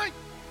tonight.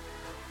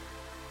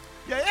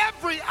 Yeah,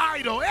 every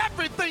idol,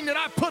 everything that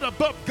I put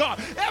above God,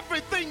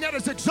 everything that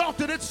has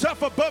exalted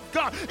itself above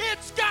God,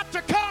 it's got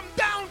to come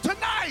down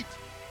tonight.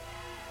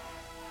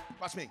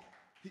 Watch me.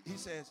 He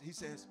says,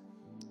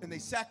 and they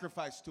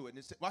sacrifice to it.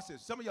 And watch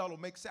this. Some of y'all will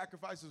make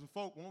sacrifices for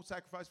folk, won't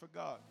sacrifice for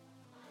God.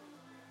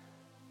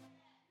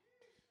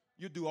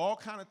 You do all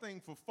kind of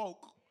things for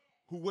folk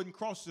who wouldn't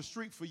cross the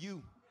street for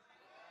you.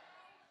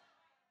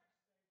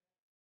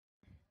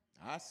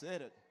 I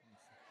said it.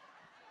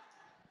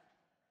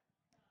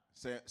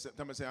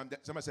 Somebody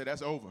say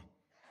that's over.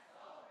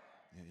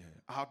 Yeah.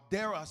 How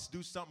dare us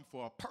do something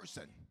for a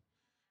person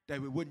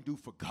that we wouldn't do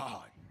for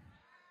God?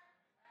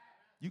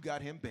 You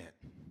got him bent.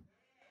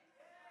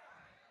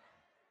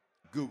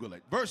 Google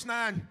it. Verse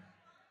 9.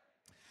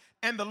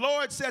 And the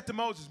Lord said to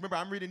Moses, remember,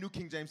 I'm reading New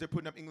King James. They're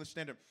putting up English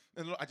Standard.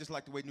 And I just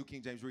like the way New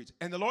King James reads.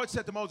 And the Lord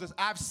said to Moses,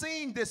 I've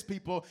seen this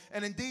people,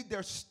 and indeed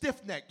they're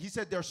stiff-necked. He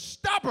said they're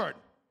stubborn.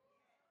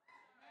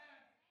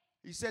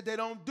 He said they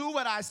don't do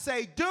what I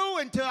say do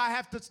until I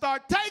have to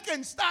start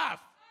taking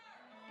stuff.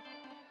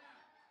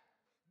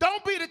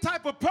 Don't be the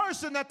type of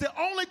person that the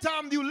only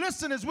time you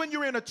listen is when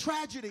you're in a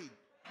tragedy.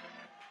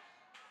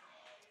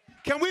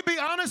 Can we be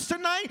honest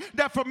tonight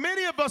that for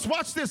many of us,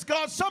 watch this,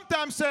 God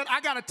sometimes said, I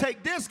got to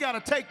take this, got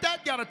to take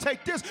that, got to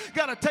take this,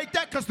 got to take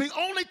that, because the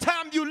only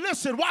time you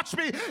listen, watch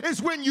me,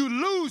 is when you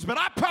lose. But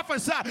I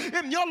prophesy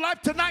in your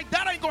life tonight,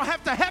 that ain't going to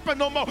have to happen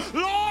no more.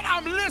 Lord,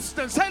 I'm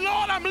listening. Say,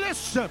 Lord, I'm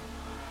listening.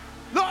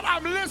 Lord,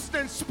 I'm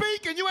listening.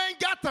 Speak, and you ain't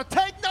got to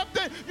take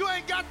nothing. You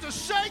ain't got to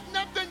shake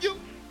nothing.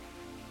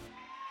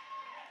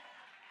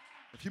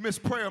 If you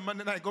missed prayer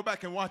Monday night, go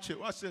back and watch it.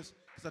 Watch this,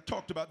 because I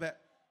talked about that.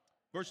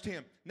 Verse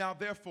 10. Now,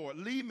 therefore,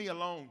 leave me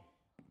alone.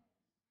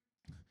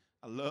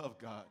 I love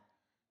God.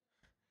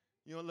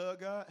 You don't love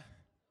God?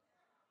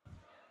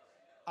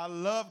 I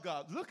love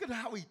God. Look at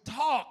how he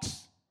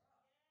talks.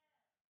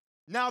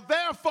 Now,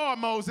 therefore,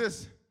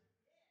 Moses,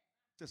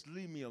 just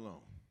leave me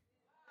alone.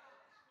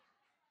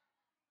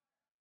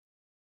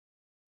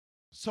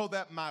 So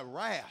that my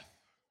wrath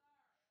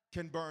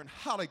can burn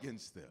hot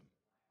against them.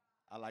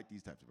 I like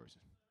these types of verses.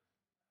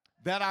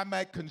 That I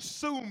may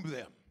consume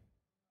them.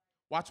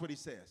 Watch what he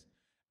says.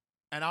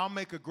 And I'll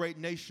make a great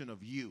nation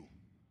of you.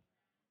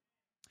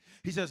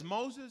 He says,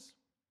 Moses,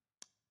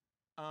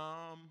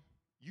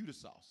 you the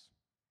sauce.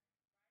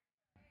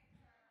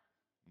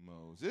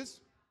 Moses,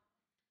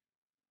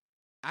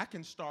 I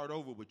can start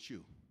over with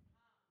you.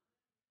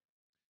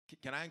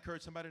 Can I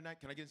encourage somebody tonight?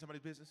 Can I get in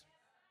somebody's business?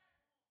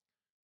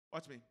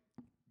 Watch me.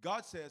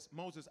 God says,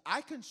 Moses,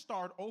 I can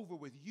start over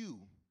with you.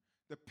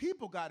 The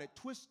people got it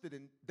twisted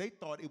and they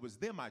thought it was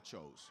them I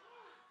chose.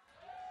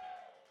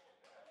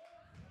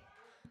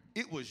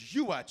 It was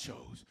you I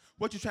chose.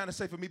 What you trying to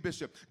say for me,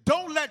 Bishop?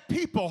 Don't let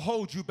people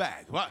hold you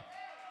back. What?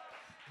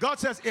 God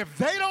says, if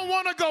they don't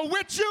want to go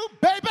with you,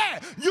 baby,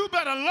 you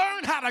better to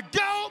learn how to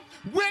go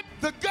with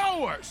the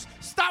goers.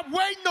 Stop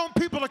waiting on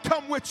people to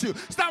come with you.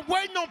 Stop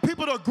waiting on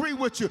people to agree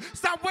with you.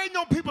 Stop waiting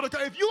on people to go.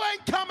 If you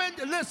ain't coming,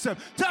 listen,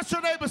 touch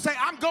your neighbor, say,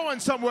 I'm going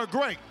somewhere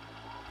great.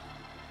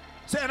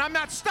 Say, and I'm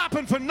not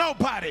stopping for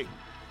nobody.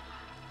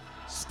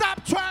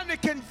 Stop trying to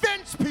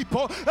convince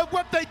people of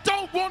what they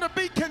don't want to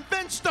be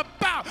convinced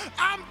about.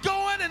 I'm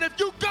going, and if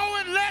you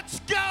going, let's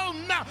go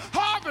now.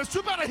 Harvest,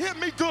 you better hit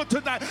me good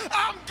tonight.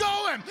 I'm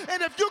going,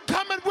 and if you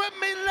coming with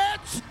me,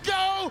 let's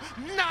go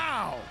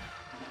now.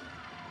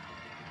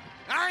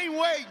 I ain't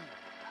waiting.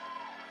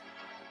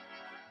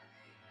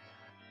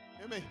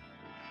 Hear me?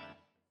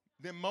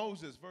 Then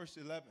Moses, verse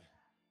 11,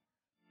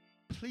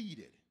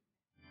 pleaded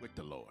with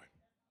the Lord.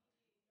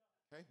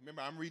 Okay,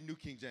 remember, I'm reading New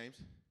King James.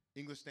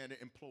 English Standard,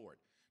 implored.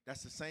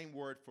 That's the same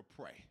word for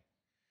pray.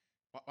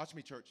 Watch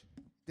me, church.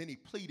 Then he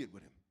pleaded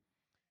with him.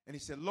 And he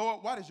said, Lord,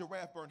 why does your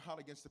wrath burn hot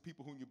against the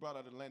people whom you brought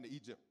out of the land of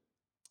Egypt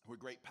with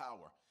great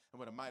power and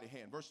with a mighty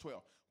hand? Verse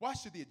 12. Why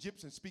should the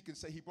Egyptians speak and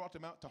say he brought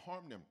them out to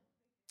harm them,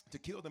 to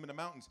kill them in the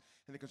mountains,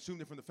 and to consume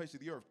them from the face of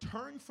the earth?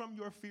 Turn from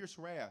your fierce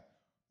wrath.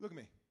 Look at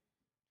me.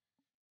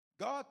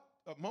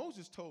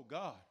 Moses told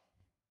God,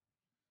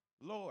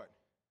 Lord,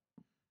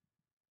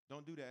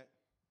 don't do that.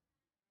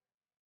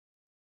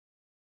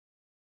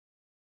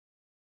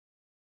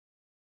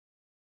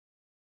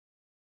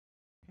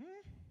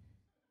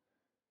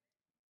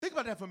 Think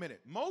about that for a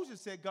minute.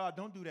 Moses said, God,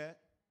 don't do that.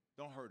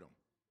 Don't hurt them.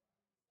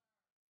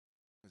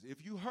 Because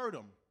if you hurt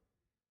them,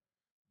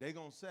 they're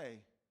going to say,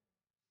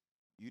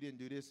 you didn't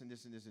do this and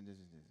this and this and this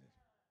and this.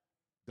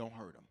 Don't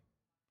hurt them.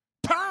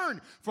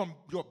 Turn from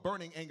your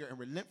burning anger and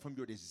relent from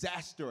your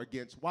disaster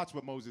against, watch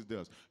what Moses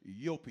does,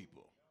 your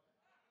people.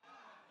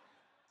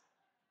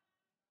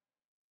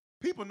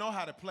 People know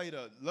how to play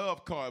the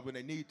love card when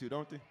they need to,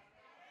 don't they?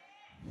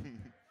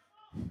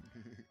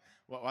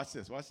 Well, watch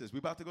this, watch this. We're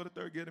about to go to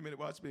third gear in a minute.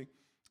 Watch me.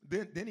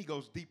 Then he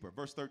goes deeper.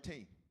 Verse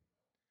 13.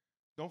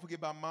 Don't forget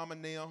about Mama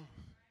Neil,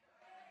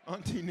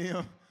 Auntie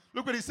Neil.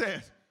 Look what he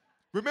says.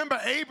 Remember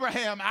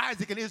Abraham,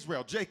 Isaac, and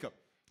Israel, Jacob,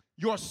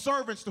 your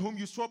servants to whom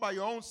you swore by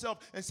your own self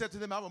and said to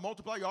them, I will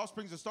multiply your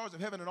offspring as the stars of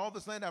heaven, and all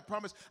this land I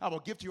promise I will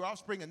give to your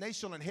offspring, and they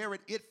shall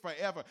inherit it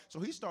forever. So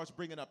he starts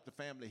bringing up the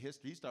family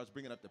history. He starts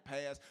bringing up the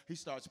past. He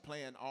starts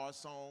playing our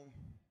song.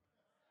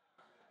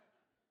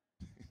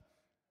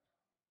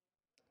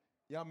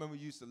 Y'all remember we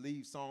used to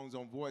leave songs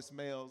on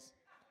voicemails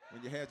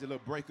when you had your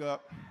little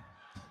breakup?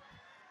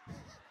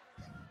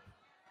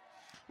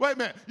 Wait a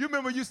minute. You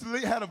remember you used to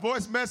had a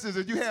voice message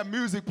and you had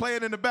music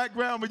playing in the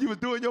background when you were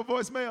doing your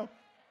voicemail?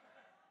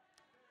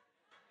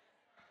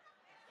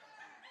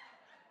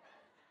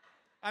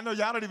 I know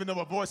y'all don't even know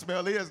what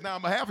voicemail is now,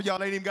 but half of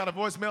y'all ain't even got a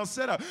voicemail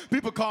set up.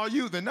 People call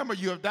you. The number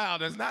you have dialed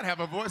does not have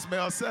a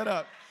voicemail set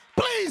up.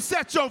 Please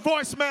set your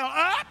voicemail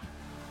up.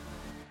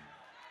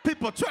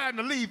 People trying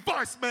to leave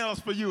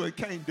voicemails for you and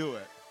can't do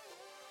it.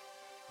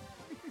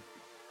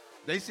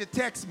 They should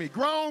text me.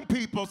 Grown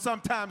people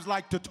sometimes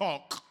like to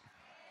talk.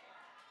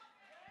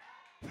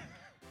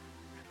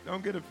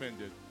 Don't get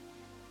offended.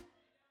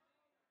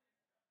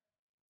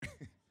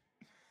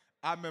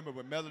 I remember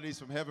when Melodies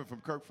from Heaven from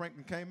Kirk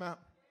Franklin came out.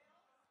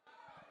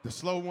 The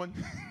slow one.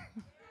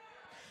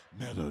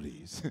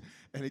 Melodies.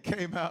 And it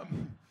came out.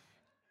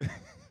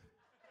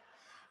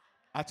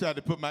 I tried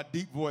to put my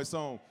deep voice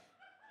on.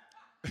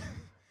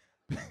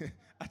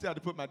 I tried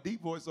to put my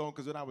deep voice on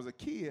because when I was a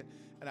kid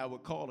and I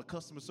would call the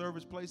customer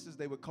service places,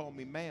 they would call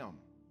me ma'am.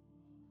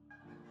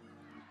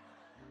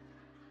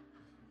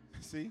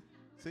 See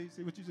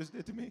what you just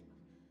did to me?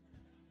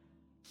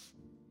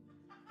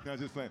 No,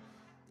 just playing.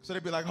 So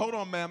they'd be like, hold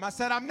on, ma'am. I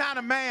said, I'm not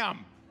a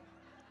ma'am.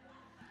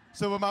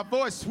 So when my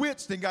voice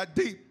switched and got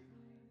deep,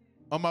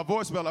 on my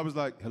voicemail, I was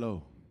like,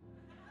 hello.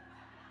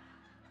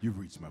 You've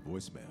reached my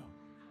voicemail.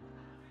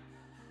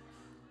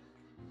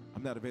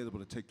 I'm not available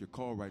to take your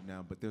call right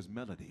now, but there's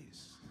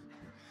Melodies.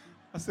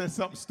 I said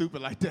something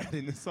stupid like that,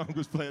 and the song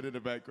was playing in the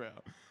background.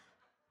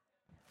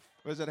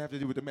 What does that have to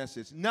do with the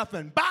message?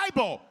 Nothing.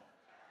 Bible,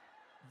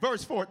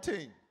 verse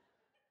 14.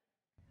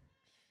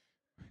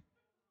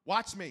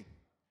 Watch me.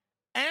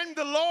 And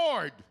the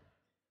Lord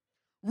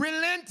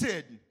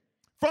relented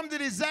from the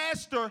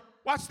disaster,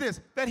 watch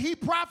this, that he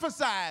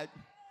prophesied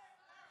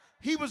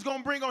he was going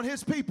to bring on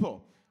his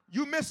people.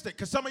 You missed it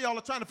because some of y'all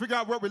are trying to figure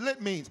out what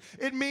relent means.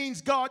 It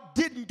means God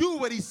didn't do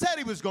what he said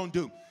he was going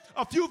to do.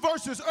 A few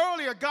verses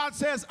earlier, God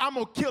says, I'm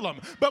going to kill him.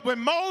 But when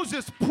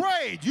Moses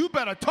prayed, you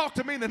better talk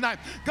to me tonight.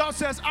 God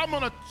says, I'm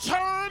going to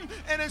turn,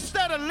 and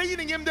instead of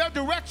leading in their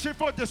direction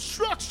for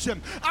destruction,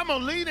 I'm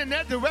going to lead in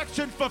their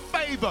direction for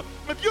favor.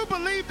 If you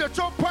believe that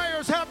your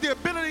prayers have the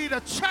ability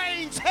to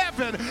change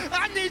heaven,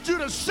 I need you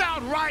to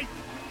shout right.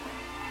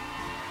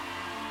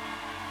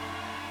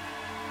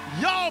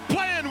 Y'all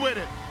playing with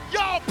it.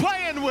 Y'all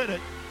playing with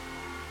it.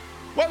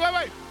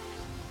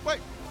 Wait.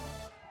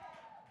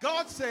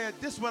 God said,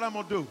 this is what I'm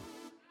going to do.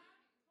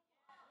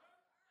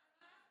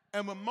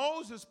 And when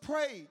Moses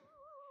prayed,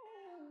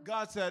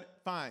 God said,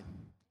 fine,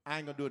 I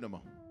ain't going to do it no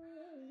more.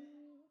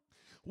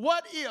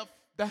 What if,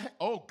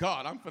 oh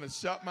God, I'm going to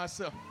shout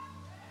myself.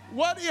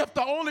 What if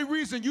the only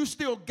reason you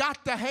still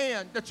got the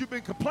hand that you've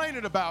been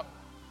complaining about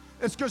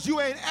is because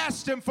you ain't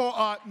asked him for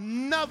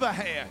another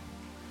hand?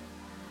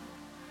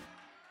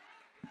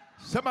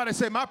 Somebody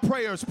say, my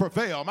prayers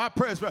prevail. My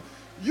prayers prevail.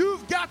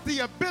 You've got the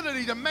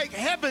ability to make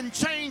heaven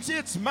change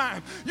its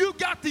mind. You've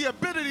got the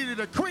ability to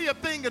decree a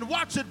thing and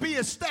watch it be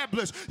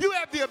established. You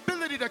have the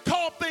ability to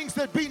call things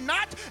that be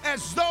not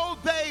as though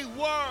they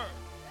were.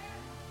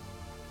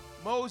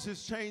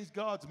 Moses changed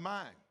God's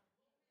mind.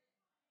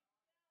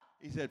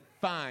 He said,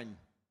 fine.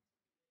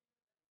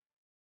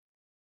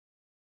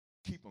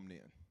 Keep them then.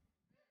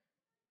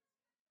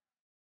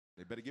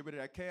 They better get rid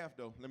of that calf,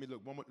 though. Let me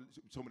look.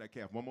 Show me that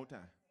calf one more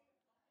time.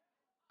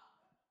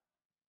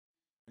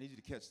 I need you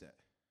to catch that.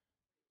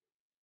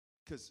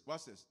 Because,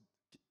 watch this.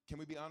 Can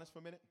we be honest for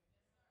a minute?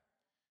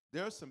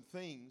 There are some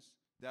things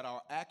that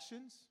our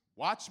actions,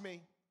 watch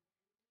me,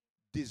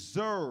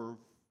 deserve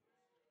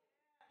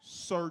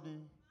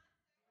certain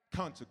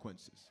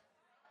consequences.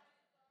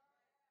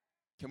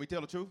 Can we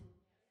tell the truth?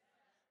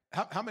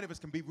 How many of us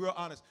can be real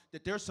honest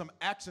that there's some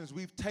actions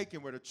we've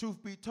taken where the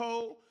truth be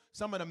told,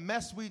 some of the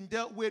mess we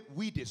dealt with,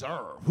 we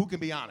deserve? Who can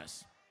be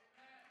honest?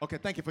 Okay,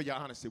 thank you for your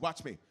honesty.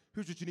 Watch me.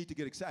 Here's what you need to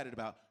get excited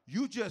about.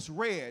 You just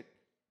read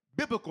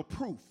biblical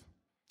proof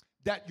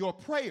that your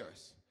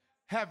prayers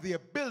have the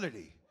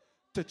ability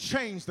to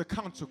change the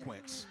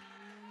consequence.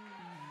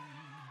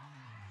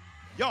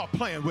 Y'all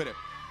playing with it.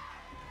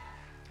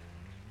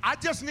 I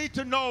just need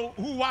to know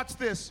who watched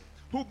this,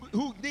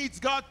 who needs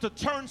God to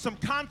turn some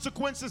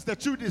consequences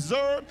that you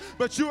deserve,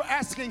 but you're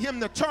asking him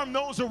to turn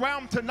those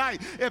around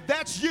tonight. If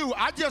that's you,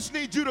 I just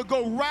need you to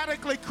go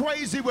radically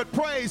crazy with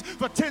praise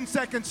for 10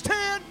 seconds.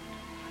 10,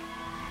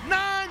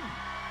 9,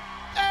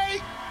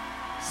 8,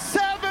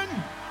 7,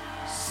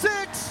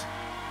 6,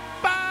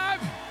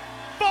 5,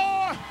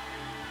 4,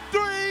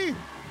 3,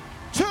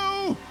 2,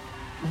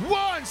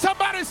 1.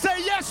 Somebody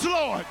say yes,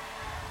 Lord.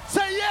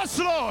 Say yes,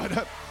 Lord.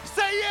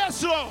 Say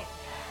yes, Lord.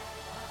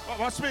 Oh,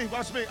 watch me,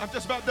 watch me. I'm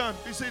just about done.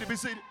 Be seated, be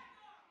seated.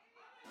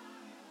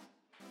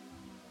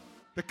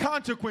 The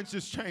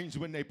consequences changed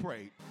when they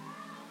prayed.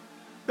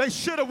 They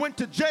should have went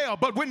to jail,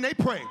 but when they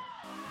prayed.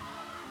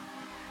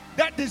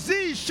 That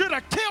disease should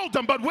have killed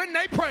them, but when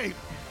they prayed.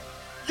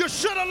 You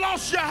should have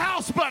lost your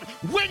house, but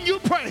when you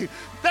prayed.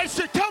 They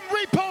should come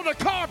repo the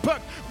car, but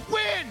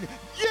when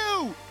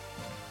you.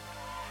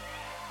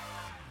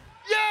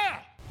 Yeah.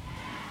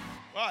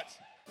 Watch.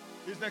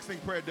 Here's the next thing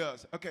prayer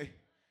does. Okay.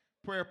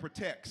 Prayer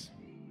protects.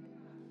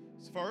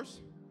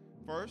 First,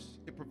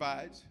 it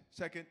provides.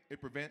 Second, it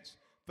prevents.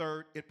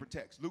 Third, it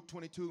protects. Luke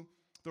 22,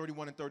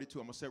 31 and 32.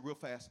 I'm going to say it real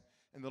fast.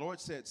 And the Lord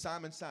said,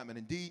 Simon, Simon,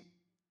 indeed,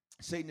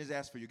 Satan has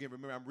asked for you. Again,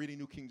 remember, I'm reading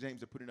New King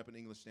James. They're putting it up in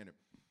English Standard.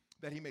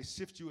 That he may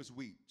sift you as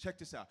wheat. Check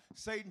this out.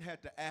 Satan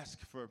had to ask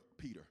for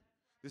Peter.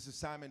 This is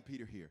Simon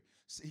Peter here.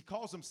 He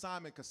calls him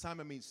Simon because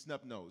Simon means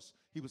snub nose.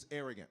 He was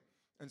arrogant.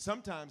 And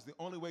sometimes the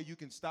only way you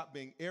can stop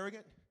being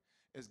arrogant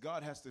is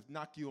God has to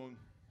knock you on.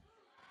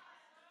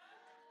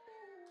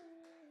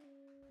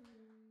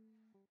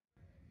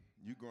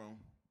 You grown.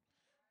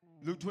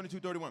 Luke 22,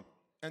 31.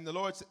 And the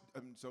Lord said,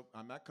 so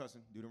I'm not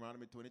cussing.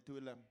 Deuteronomy 22,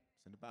 11.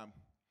 It's in the Bible.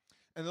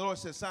 And the Lord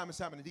says, Simon,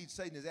 Simon, indeed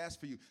Satan has asked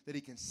for you that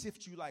he can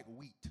sift you like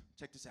wheat.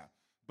 Check this out.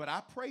 But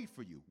I prayed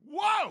for you.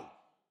 Whoa!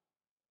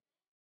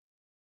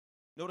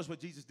 Notice what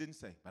Jesus didn't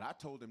say, but I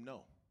told him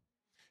no.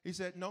 He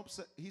said, nope.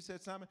 He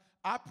said, Simon,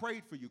 I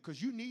prayed for you because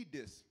you need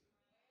this.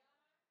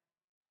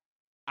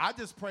 I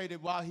just prayed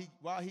that while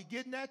he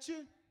getting at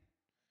you,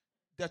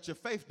 that your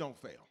faith don't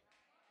fail.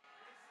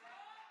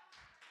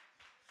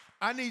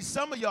 I need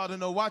some of y'all to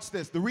know, watch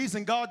this. The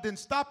reason God didn't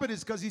stop it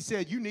is because he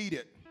said, you need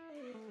it.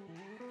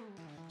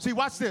 See,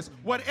 watch this.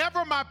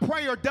 Whatever my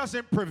prayer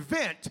doesn't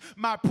prevent,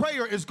 my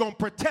prayer is going to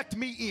protect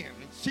me in.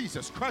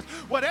 Jesus Christ.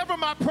 Whatever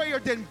my prayer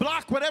didn't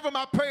block, whatever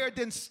my prayer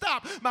didn't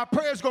stop, my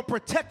prayer is going to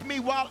protect me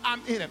while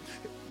I'm in it.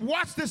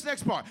 Watch this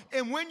next part.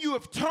 And when you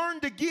have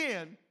turned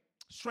again,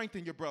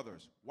 strengthen your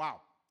brothers. Wow.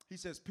 He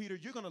says, Peter,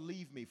 you're going to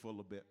leave me for a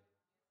little bit.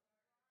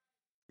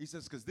 He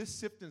says, because this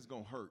sifting is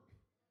going to hurt.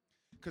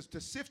 Because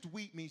to sift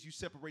wheat means you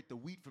separate the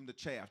wheat from the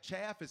chaff.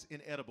 Chaff is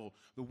inedible.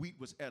 The wheat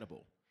was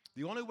edible.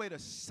 The only way to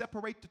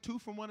separate the two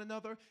from one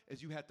another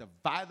is you had to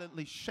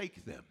violently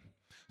shake them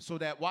so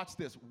that, watch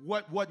this,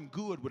 what wasn't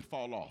good would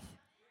fall off.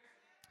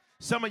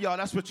 Some of y'all,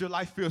 that's what your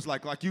life feels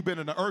like you've been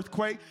in an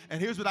earthquake. And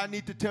here's what I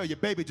need to tell you,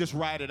 baby, just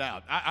ride it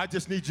out. I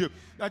just need you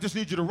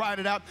to ride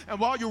it out. And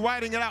while you're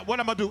riding it out, what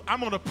I'm going to do? I'm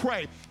going to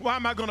pray. Why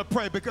am I going to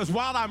pray? Because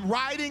while I'm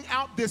riding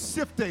out this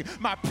sifting,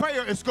 my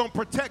prayer is going to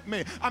protect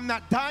me. I'm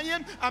not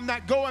dying. I'm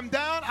not going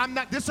down.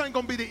 This ain't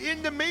going to be the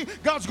end of me.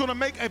 God's going to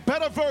make a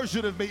better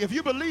version of me. If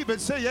you believe it,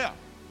 say yeah.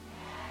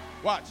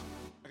 Watch.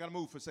 I got to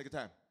move for the sake of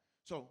time.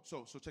 So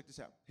check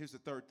this out. Here's the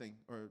third thing,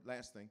 or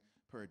last thing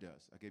prayer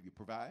does. I gave you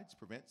provides,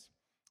 prevents,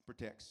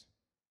 protects.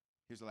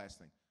 Here's the last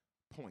thing.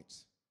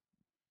 Points.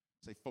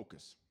 Say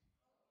focus.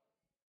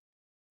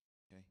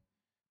 Okay?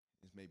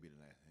 This may be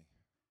the last thing.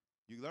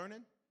 You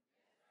learning?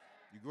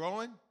 You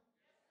growing?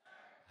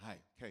 Hi.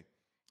 Okay.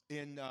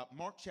 In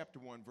Mark chapter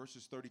 1,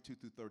 verses 32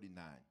 through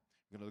 39,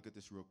 we're going to look at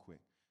this real quick.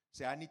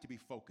 Say, I need to be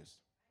focused.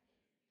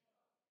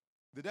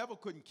 The devil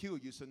couldn't kill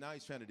you, so now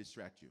he's trying to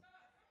distract you.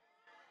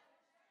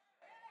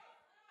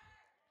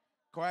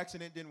 Car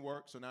accident didn't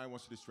work, so now he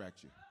wants to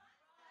distract you.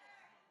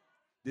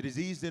 The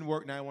disease didn't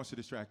work, now he wants to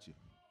distract you.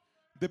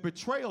 The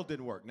betrayal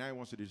didn't work, now he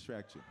wants to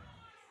distract you.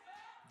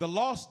 The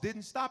loss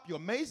didn't stop you.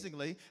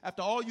 Amazingly,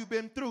 after all you've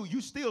been through,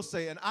 you still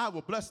say, and I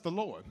will bless the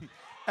Lord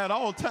at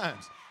all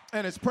times.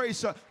 And it's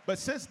praise. But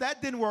since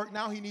that didn't work,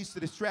 now he needs to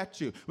distract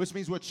you, which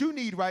means what you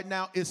need right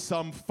now is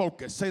some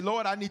focus. Say,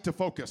 Lord, I need to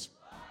focus.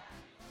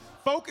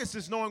 Focus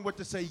is knowing what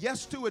to say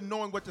yes to and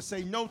knowing what to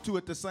say no to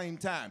at the same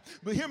time.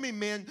 But hear me,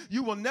 men,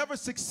 you will never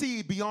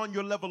succeed beyond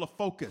your level of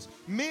focus.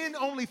 Men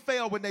only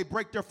fail when they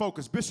break their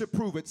focus. Bishop,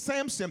 prove it.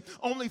 Samson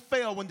only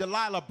failed when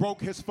Delilah broke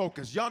his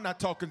focus. Y'all not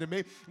talking to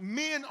me.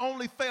 Men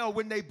only fail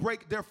when they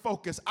break their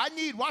focus.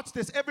 Watch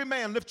this, every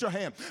man lift your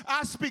hand.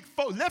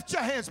 Lift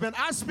your hands, man.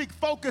 I speak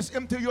focus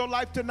into your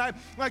life tonight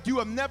like you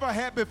have never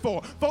had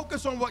before.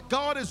 Focus on what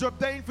God has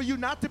ordained for you,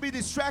 not to be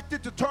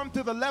distracted, to turn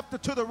to the left or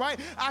to the right.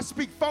 I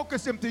speak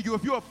focus into you.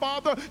 If you're a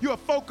father, you're a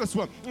focused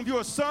one. If you're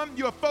a son,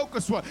 you're a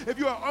focused one. If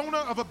you're an owner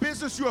of a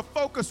business, you're a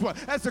focused one.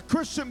 As a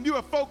Christian, you're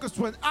a focused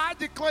one. I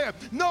declare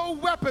no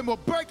weapon will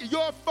break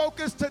your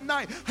focus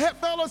tonight. Hey,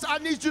 fellas, I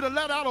need you to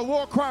let out a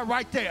war cry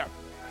right there.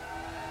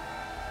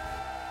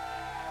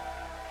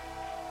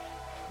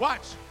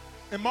 Watch.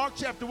 In Mark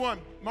chapter 1,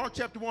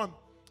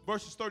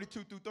 verses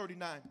 32 through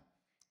 39.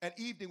 At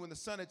evening, when the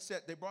sun had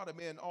set, they brought him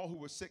in, all who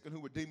were sick and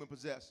who were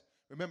demon-possessed.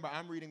 Remember,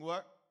 I'm reading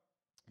what?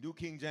 New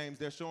King James.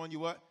 They're showing you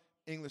what?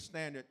 English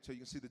Standard, so you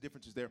can see the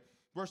differences there.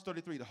 Verse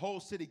 33, the whole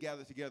city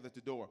gathered together at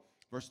the door.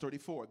 Verse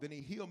 34, then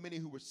he healed many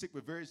who were sick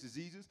with various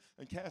diseases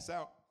and cast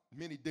out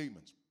many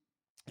demons.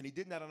 And he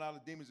did not allow the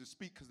demons to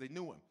speak because they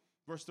knew him.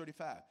 Verse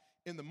 35,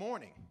 in the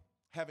morning,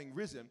 having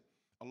risen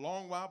a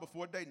long while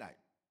before daylight,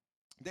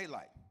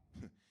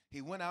 he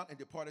went out and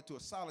departed to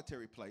a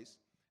solitary place,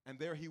 and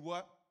there he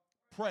what?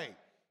 Prayed.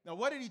 Now,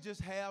 what did he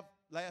just have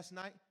last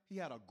night? He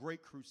had a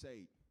great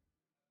crusade.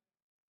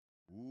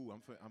 Ooh,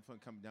 I'm finna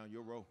come down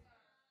your road.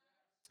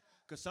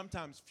 Because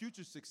sometimes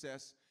future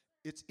success,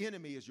 its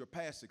enemy is your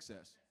past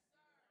success.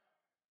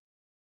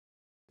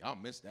 Y'all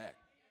missed that.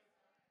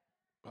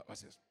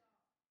 What's this?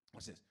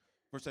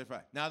 Verse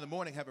 35. Now in the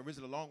morning, having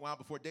risen a long while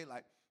before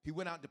daylight, he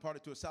went out and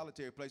departed to a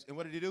solitary place. And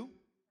what did he do?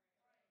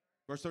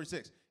 Verse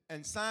 36.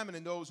 And Simon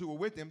and those who were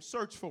with him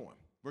searched for him.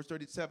 Verse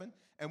 37.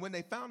 And when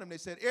they found him, they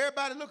said,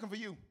 everybody looking for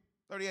you.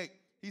 38.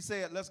 He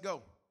said, let's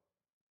go.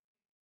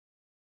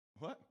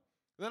 What?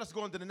 Let us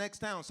go into the next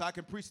town so I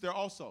can preach there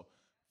also.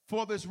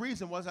 For this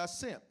reason was I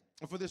sent,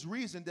 or for this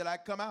reason did I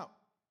come out,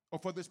 or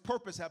for this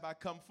purpose have I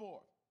come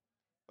forth.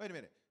 Wait a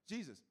minute.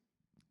 Jesus,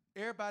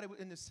 everybody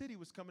in the city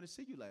was coming to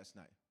see you last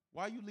night.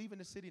 Why are you leaving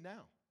the city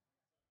now?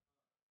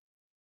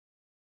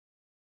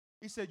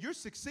 He said, you're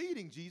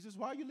succeeding, Jesus.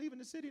 Why are you leaving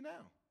the city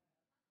now?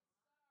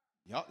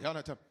 Y'all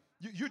not talking.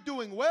 You're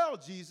doing well,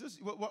 Jesus.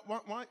 Why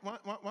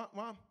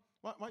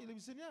are you leaving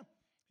the city now?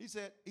 He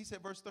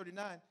said, verse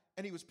 39,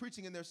 and he was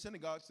preaching in their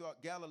synagogues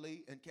throughout Galilee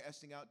and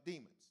casting out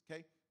demons.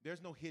 Okay?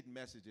 There's no hidden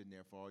message in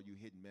there for all you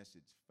hidden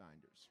message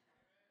finders.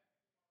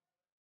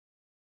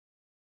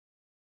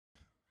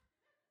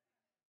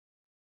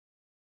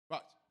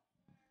 Right.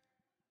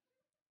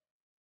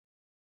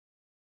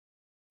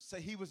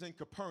 Say he was in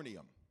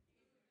Capernaum.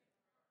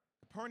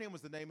 Capernaum was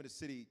the name of the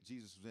city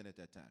Jesus was in at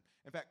that time.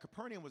 In fact,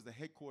 Capernaum was the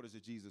headquarters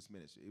of Jesus'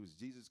 ministry. It was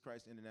Jesus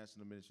Christ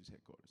International Ministries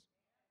headquarters.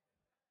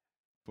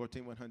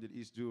 14100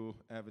 East Jewel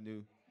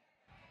Avenue,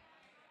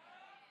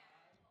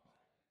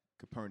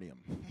 Capernaum.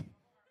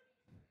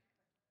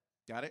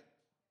 Got it?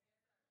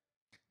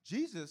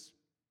 Jesus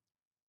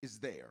is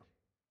there.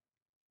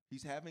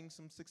 He's having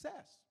some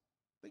success.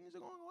 Things are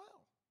going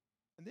well.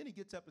 And then he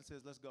gets up and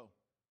says, let's go.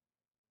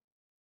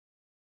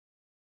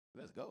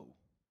 Let's go.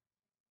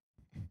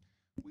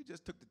 We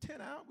just took the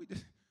tent out.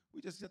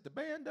 We just got the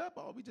band up.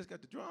 We just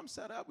got the drum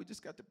set up. We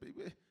just got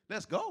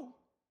let's go.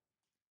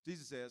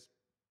 Jesus says,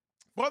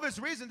 for this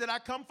reason did I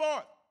come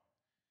forth.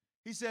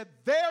 He said,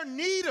 their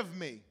need of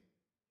me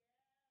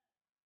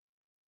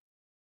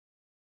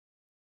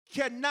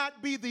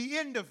cannot be the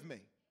end of me.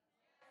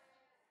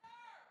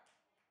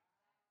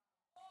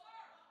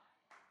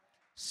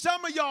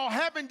 Some of y'all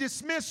haven't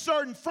dismissed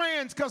certain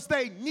friends because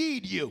they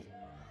need you.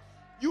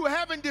 You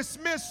haven't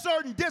dismissed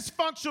certain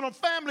dysfunctional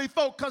family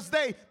folk because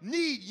they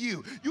need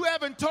you. You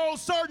haven't told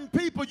certain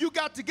people you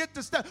got to get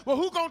the stuff. Well,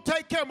 who going to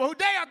take care of them?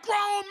 They a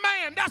grown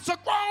man. That's a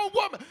grown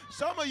woman.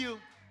 Some of you.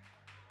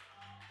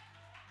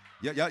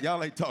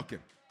 Y'all ain't talking.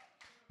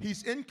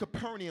 He's in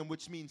Capernaum,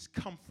 which means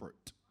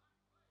comfort.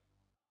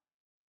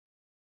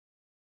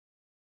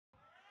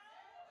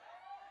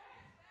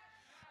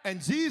 And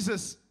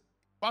Jesus,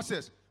 watch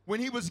this, when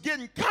he was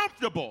getting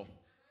comfortable,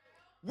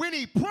 when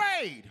he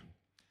prayed,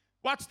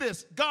 watch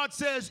this, God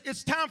says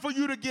it's time for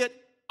you to get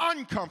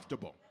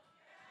uncomfortable.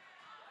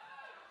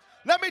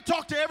 Let me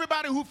talk to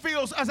everybody who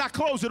feels, as I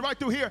close it right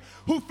through here,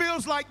 who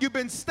feels like you've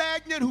been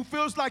stagnant, who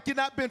feels like you've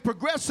not been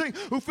progressing,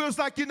 who feels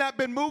like you've not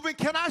been moving.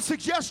 Can I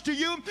suggest to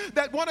you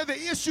that one of the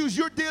issues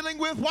you're dealing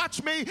with,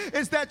 watch me,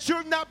 is that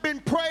you've not been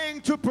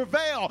praying to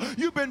prevail.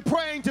 You've been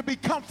praying to be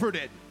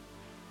comforted.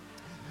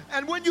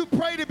 And when you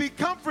pray to be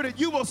comforted,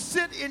 you will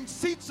sit in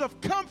seats of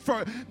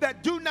comfort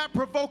that do not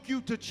provoke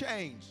you to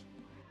change.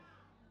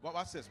 Well,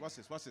 watch this.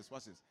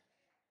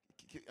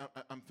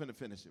 I'm finna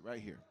finish it right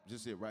here.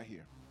 Just it right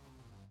here.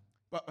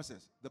 But what's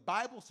this? The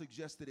Bible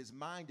suggests that his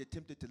mind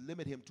attempted to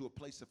limit him to a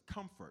place of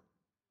comfort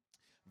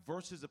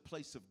versus a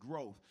place of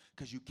growth,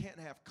 because you can't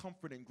have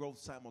comfort and growth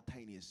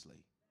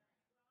simultaneously.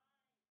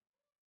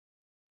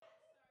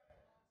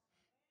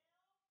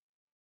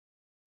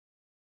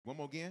 One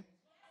more again.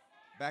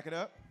 Back it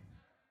up.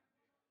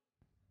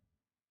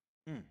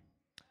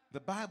 The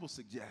Bible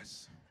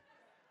suggests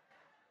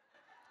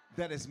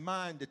that his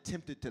mind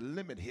attempted to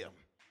limit him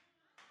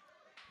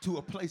to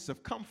a place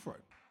of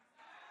comfort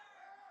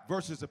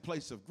versus a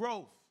place of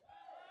growth,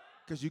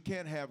 because you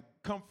can't have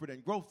comfort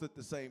and growth at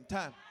the same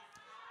time.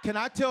 Can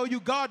I tell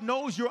you, God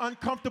knows you're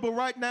uncomfortable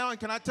right now, and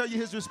can I tell you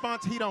his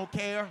response? He don't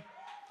care.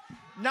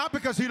 Not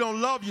because he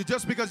don't love you,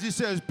 just because he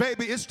says,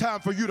 baby, it's time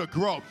for you to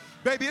grow.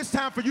 Baby, it's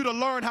time for you to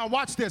learn how,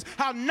 watch this,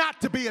 how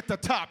not to be at the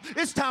top.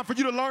 It's time for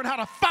you to learn how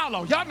to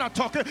follow. Y'all not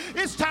talking.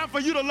 It's time for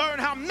you to learn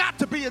how not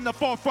to be in the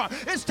forefront.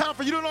 It's time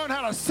for you to learn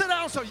how to sit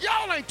down, so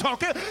y'all ain't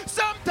talking.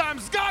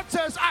 Sometimes God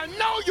says, I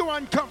know you're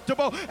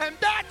uncomfortable, and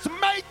that's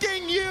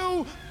making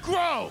you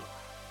grow.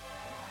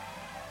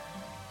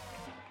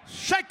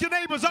 Shake your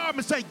neighbor's arm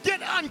and say,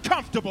 get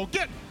uncomfortable.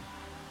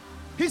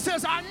 He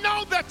says, I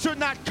know that you're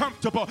not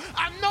comfortable.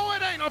 I know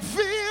it ain't. I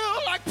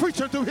feel like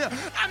preaching through here.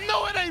 I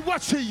know it ain't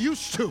what you're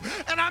used to.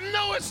 And I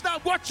know it's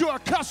not what you're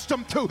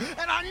accustomed to.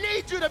 And I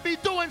need you to be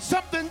doing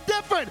something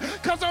different,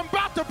 because I'm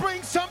about to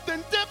bring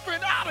something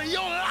different out of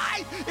your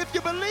life. If you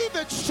believe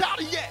it,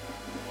 shout it yet.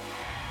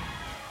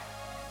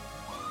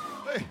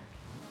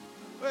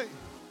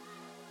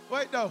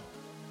 Wait, no.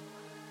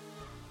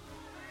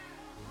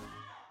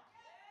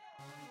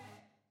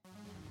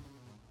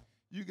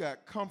 You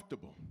got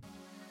comfortable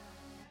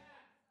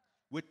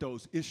with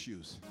those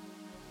issues.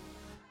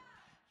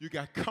 You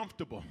got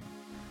comfortable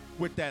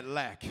with that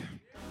lack.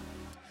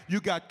 You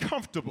got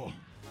comfortable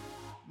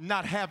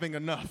not having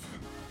enough.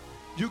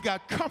 You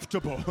got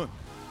comfortable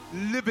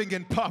living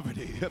in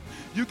poverty.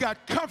 You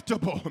got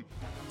comfortable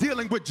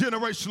dealing with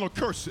generational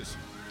curses.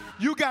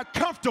 You got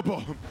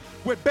comfortable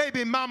with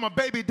baby mama,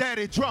 baby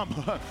daddy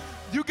drama.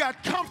 You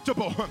got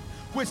comfortable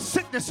with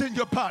sickness in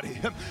your body.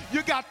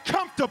 You got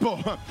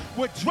comfortable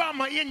with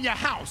drama in your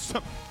house.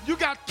 You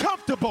got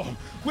comfortable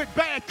with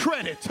bad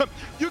credit.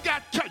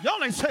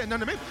 Y'all ain't saying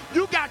nothing to me.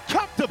 You got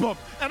comfortable.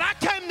 And I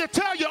came to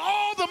tell you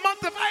all the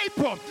month of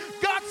April,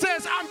 God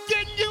says, I'm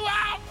getting you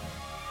out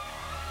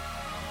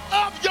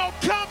of your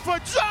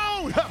comfort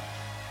zone.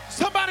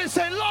 Somebody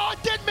say, Lord,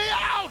 get me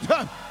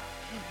out.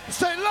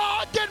 Say,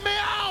 Lord, get me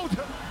out.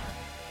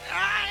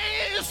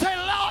 Say,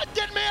 Lord,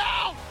 get me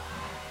out.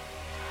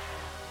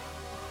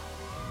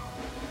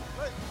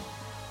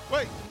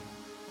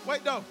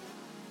 Wait, no.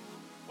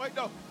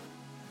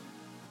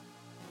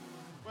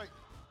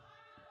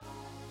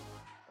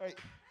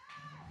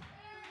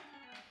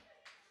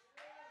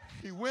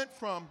 He went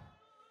from,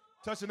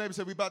 touch the neighbor and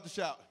say, we about to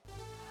shout.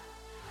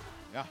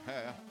 Yeah.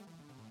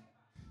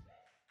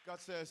 God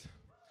says,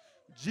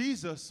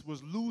 Jesus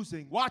was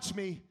losing, watch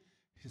me,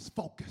 his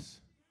focus.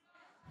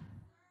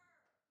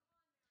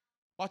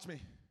 Watch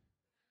me.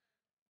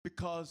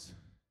 Because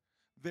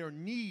their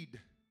need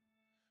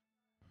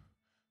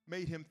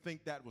made him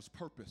think that was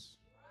purpose.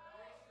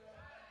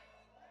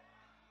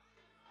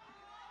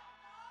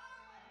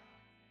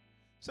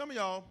 Some of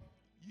y'all,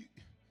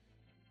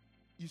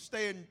 you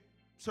stay in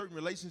certain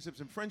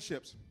relationships and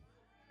friendships.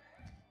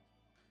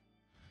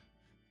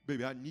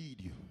 Baby, I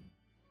need you.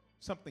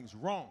 Something's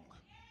wrong.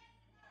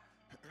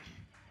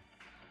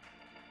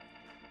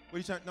 What are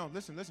you trying? No,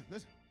 listen.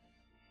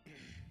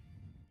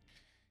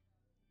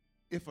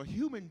 If a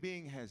human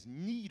being has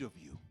need of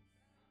you,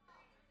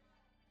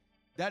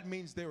 that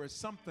means there is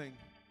something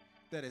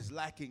that is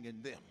lacking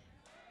in them.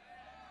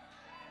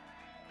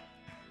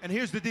 And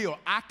here's the deal.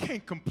 I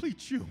can't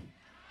complete you.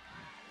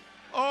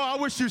 Oh, I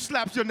wish you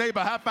slapped your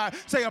neighbor high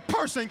five. Say, a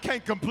person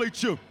can't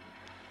complete you.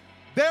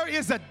 There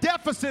is a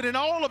deficit in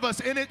all of us,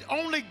 and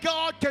only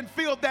God can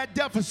fill that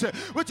deficit,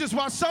 which is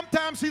why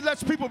sometimes he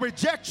lets people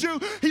reject you.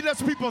 He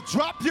lets people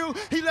drop you.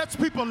 He lets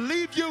people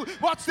leave you.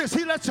 Watch this.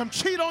 He lets them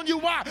cheat on you.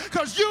 Why?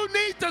 Because you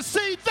need to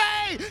see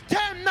they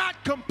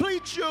cannot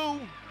complete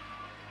you.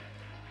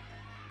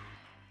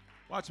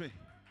 Watch me.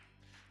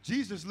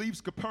 Jesus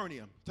leaves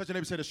Capernaum. Touch your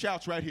neighbor, say the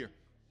shouts right here.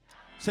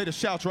 Say the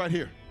shouts right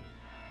here.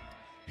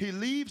 He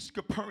leaves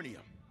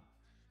Capernaum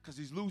because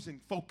he's losing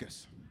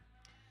focus.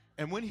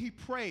 And when he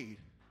prayed,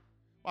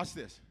 watch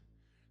this,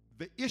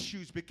 the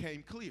issues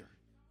became clear.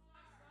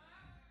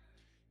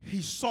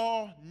 He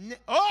saw,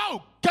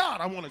 oh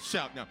God, I want to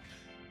shout now.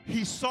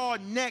 He saw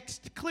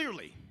next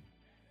clearly.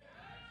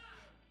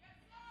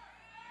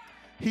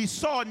 He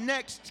saw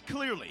next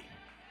clearly.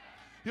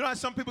 You know how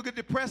some people get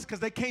depressed? Because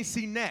they can't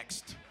see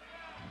next.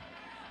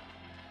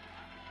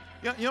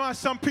 You know how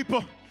some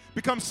people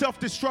become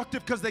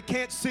self-destructive? Because they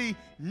can't see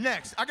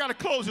next. I got to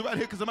close it right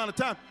here because I'm out of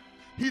time.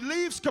 He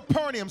leaves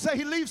Capernaum. Say,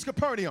 he leaves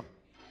Capernaum.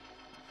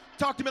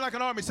 Talk to me like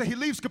an army. Say, he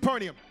leaves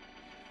Capernaum.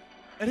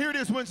 And here it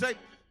is, Wednesday.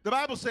 The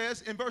Bible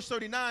says in verse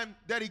 39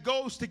 that he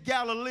goes to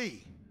Galilee.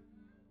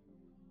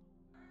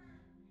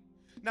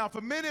 Now,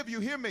 for many of you,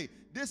 hear me,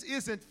 this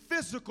isn't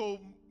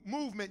physical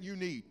movement you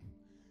need.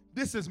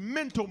 This is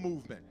mental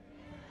movement.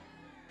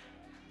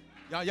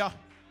 Y'all,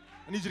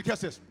 I need you to catch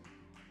this.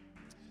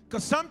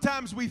 Because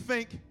sometimes we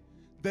think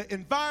the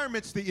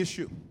environment's the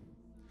issue,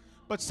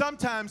 but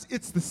sometimes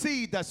it's the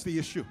seed that's the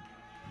issue.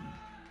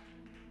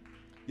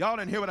 Y'all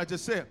didn't hear what I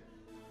just said.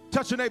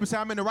 Touch your neighbor, say,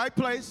 I'm in the right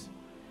place,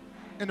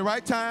 in the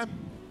right time,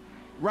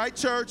 right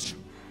church,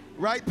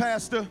 right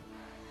pastor,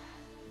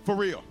 for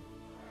real.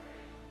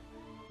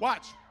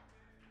 Watch.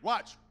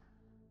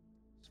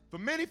 For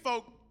many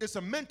folk, it's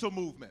a mental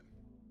movement.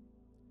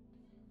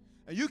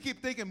 And you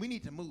keep thinking we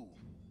need to move.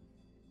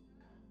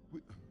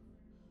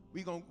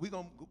 We going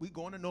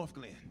to North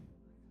Glen.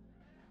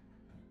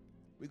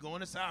 We going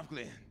to South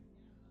Glen.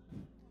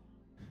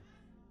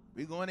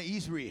 We going to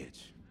East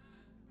Ridge.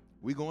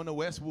 We going to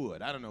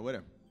Westwood. I don't know,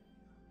 whatever.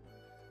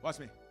 Watch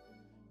me.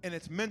 And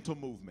it's mental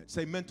movement.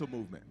 Say mental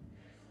movement.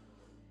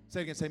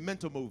 Say it again, say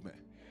mental movement.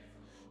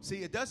 See,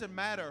 it doesn't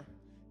matter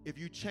if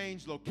you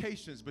change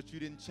locations, but you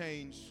didn't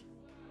change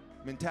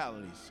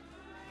mentalities.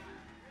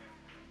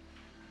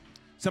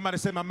 Somebody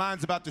say, my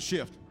mind's about to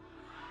shift.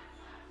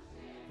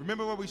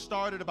 Remember where we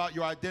started about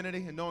your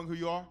identity and knowing who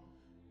you are?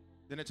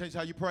 Then it changed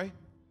how you pray?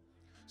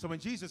 So when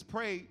Jesus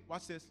prayed,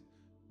 watch this.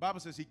 The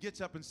Bible says he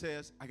gets up and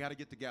says, I got to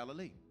get to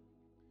Galilee.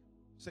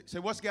 Say,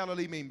 what's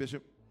Galilee mean,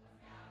 Bishop?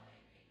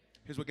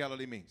 Here's what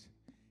Galilee means.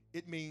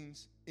 It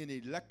means an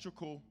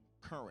electrical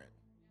current.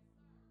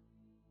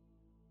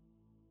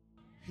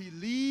 He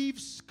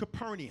leaves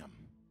Capernaum.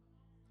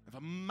 And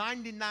for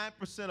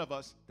 99% of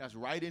us, that's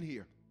right in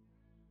here.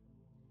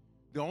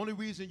 The only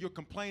reason you're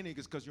complaining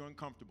is because you're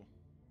uncomfortable.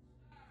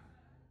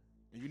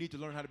 And you need to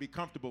learn how to be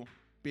comfortable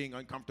being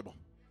uncomfortable.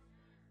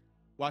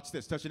 Watch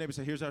this. Touch your neighbor and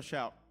say, here's our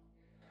shout.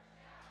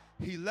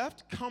 He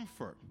left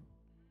comfort.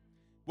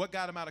 What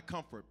got him out of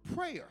comfort?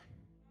 Prayer.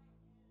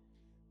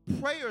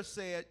 Prayer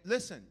said,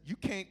 listen, you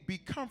can't be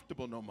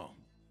comfortable no more.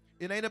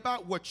 It ain't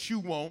about what you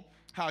want,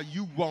 how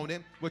you want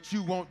it, what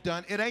you want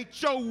done. It ain't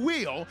your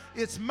will.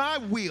 It's my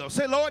will.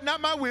 Say, Lord,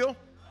 not my will.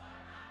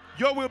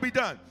 Your will be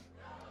done.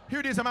 Here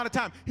it is, I'm out of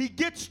time. He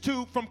gets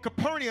from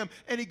Capernaum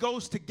and he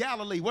goes to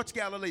Galilee. What's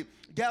Galilee?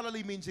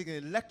 Galilee means an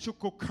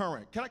electrical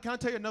current. Can I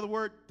tell you another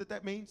word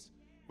that means?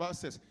 Well, it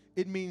says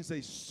it means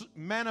a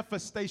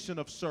manifestation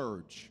of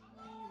surge.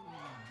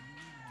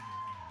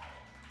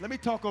 Let me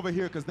talk over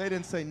here because they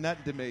didn't say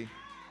nothing to me.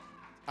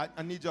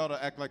 I need y'all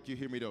to act like you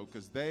hear me though,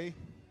 because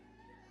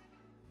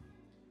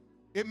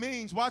it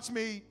means, watch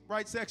me,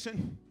 right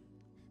section.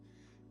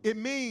 It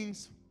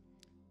means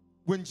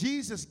when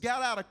Jesus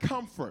got out of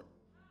comfort,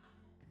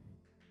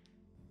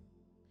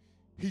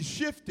 he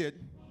shifted,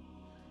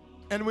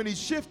 and when he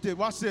shifted,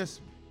 watch this,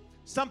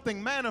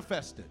 something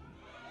manifested.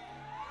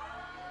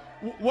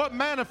 What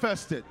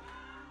manifested?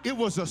 It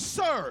was a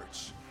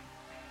surge.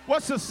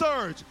 What's a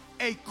surge?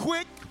 A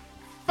quick,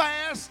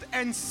 fast,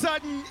 and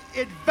sudden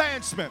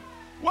advancement.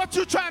 What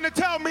you trying to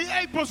tell me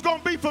April's going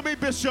to be for me,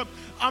 Bishop?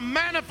 A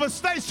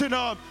manifestation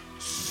of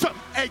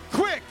a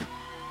quick,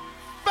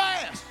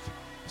 fast,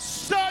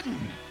 sudden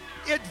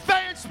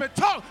advancement.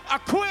 Talk, a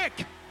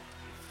quick,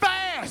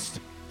 fast,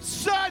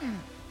 sudden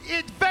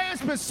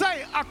advancement.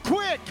 Say a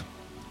quick,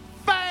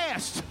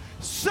 fast,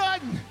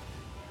 sudden.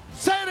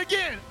 Say it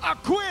again. A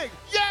quick,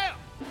 yeah.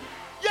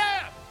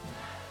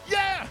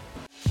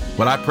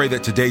 Well, I pray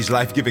that today's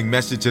life-giving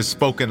message has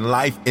spoken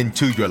life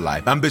into your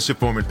life. I'm Bishop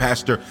Foreman,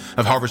 pastor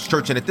of Harvest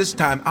Church, and at this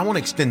time, I want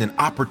to extend an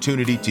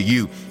opportunity to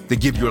you to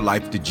give your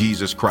life to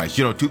Jesus Christ.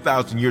 You know,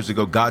 2,000 years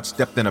ago, God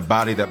stepped in a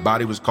body. That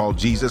body was called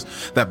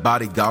Jesus. That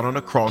body got on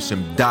a cross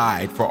and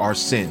died for our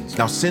sins.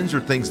 Now, sins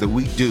are things that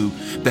we do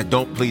that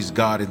don't please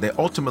God, and they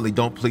ultimately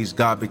don't please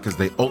God because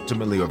they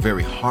ultimately are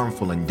very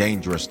harmful and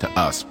dangerous to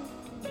us.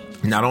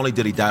 Not only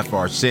did he die for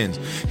our sins,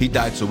 he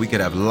died so we could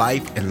have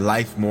life and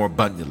life more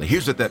abundantly.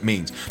 Here's what that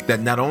means,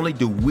 that not only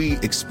do we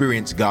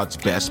experience God's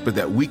best, but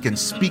that we can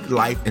speak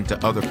life into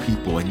other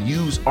people and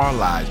use our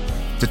lives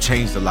to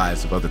change the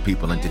lives of other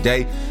people. And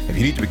today, if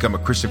you need to become a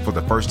Christian for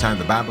the first time,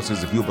 the Bible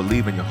says if you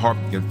believe in your heart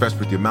and confess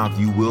with your mouth,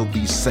 you will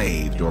be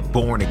saved or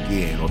born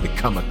again or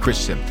become a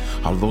Christian.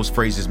 All those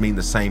phrases mean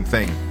the same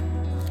thing.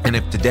 And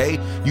if today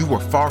you were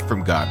far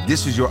from God,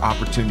 this is your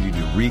opportunity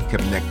to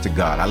reconnect to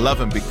God. I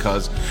love him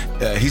because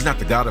he's not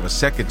the God of a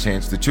second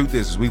chance. The truth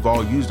is we've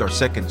all used our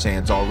second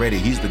chance already.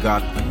 He's the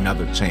God of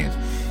another chance.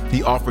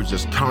 He offers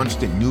us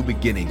constant new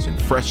beginnings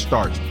and fresh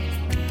starts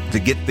to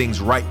get things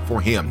right for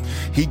him.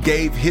 He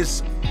gave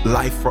his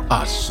life for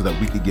us so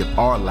that we could give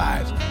our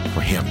lives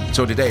for him.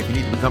 So today, if you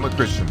need to become a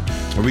Christian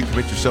or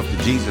recommit yourself to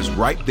Jesus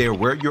right there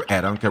where you're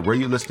at, I don't care where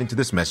you're listening to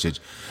this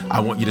message, I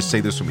want you to say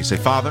this with me. Say,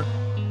 Father,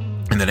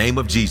 in the name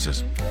of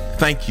Jesus,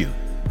 thank you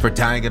for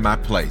dying in my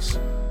place.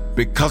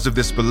 Because of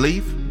this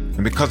belief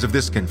and because of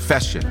this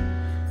confession,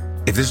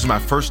 if this is my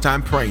first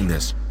time praying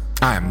this,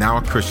 I am now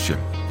a Christian.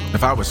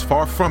 If I was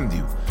far from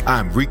you, I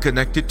am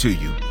reconnected to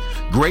you.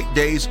 Great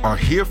days are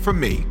here for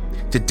me.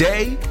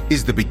 Today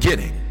is the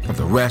beginning of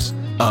the rest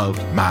of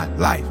my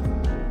life.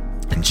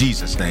 In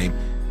Jesus' name,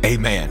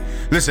 amen.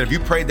 Listen, if you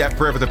prayed that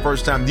prayer for the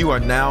first time, you are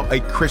now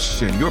a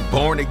Christian. You're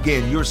born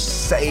again. You're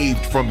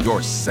saved from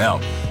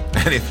yourself.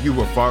 And if you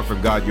were far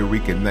from God, you're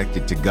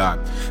reconnected to God.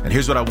 And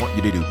here's what I want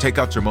you to do. Take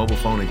out your mobile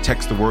phone and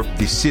text the word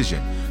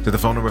decision to the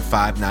phone number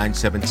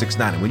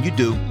 59769. And when you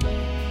do,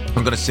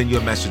 I'm going to send you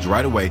a message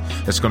right away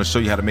that's going to show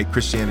you how to make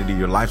Christianity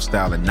your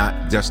lifestyle and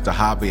not just a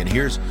hobby. And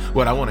here's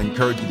what I want to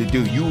encourage you to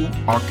do. You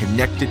are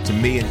connected to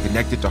me and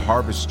connected to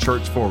Harvest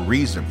Church for a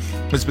reason.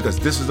 It's because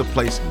this is a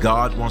place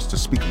God wants to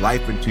speak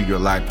life into your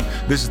life.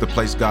 This is the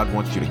place God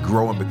wants you to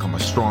grow and become a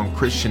strong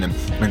Christian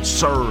and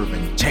serve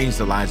and change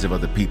the lives of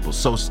other people.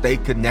 So stay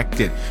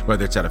connected,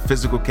 whether it's at a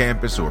physical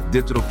campus or a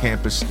digital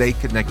campus. Stay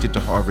connected to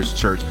Harvest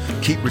Church.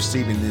 Keep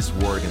receiving this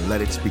word and let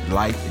it speak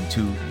life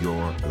into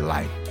your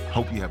life.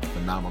 Hope you have a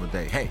phenomenal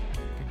day. Hey,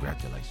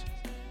 congratulations.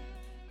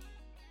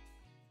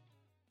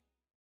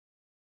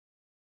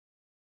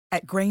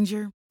 At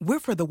Grainger, we're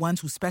for the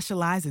ones who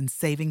specialize in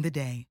saving the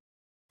day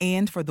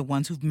and for the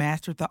ones who've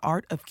mastered the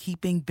art of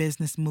keeping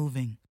business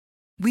moving.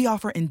 We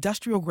offer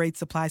industrial-grade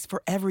supplies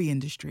for every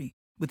industry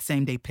with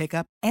same-day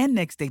pickup and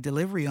next-day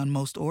delivery on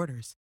most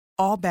orders,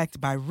 all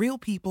backed by real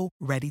people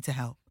ready to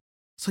help.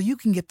 So you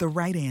can get the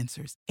right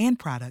answers and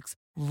products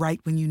right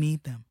when you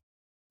need them.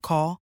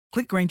 Call,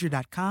 click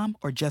Grainger.com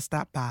or just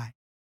stop by.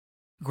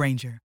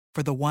 Grainger,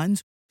 for the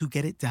ones who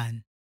get it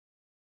done.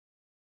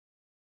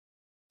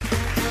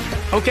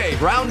 Okay,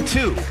 round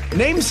two.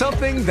 Name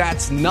something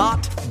that's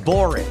not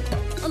boring.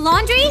 A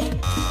laundry?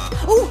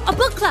 Ooh, a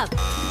book club.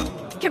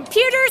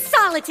 Computer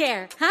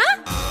solitaire,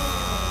 huh?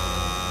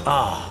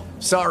 Ah,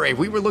 sorry,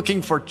 we were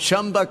looking for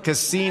Chumba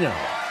Casino.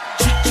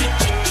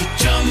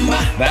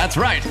 That's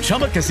right.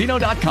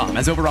 ChumbaCasino.com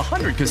has over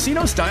 100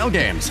 casino-style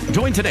games.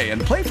 Join today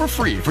and play for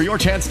free for your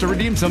chance to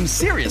redeem some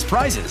serious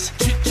prizes.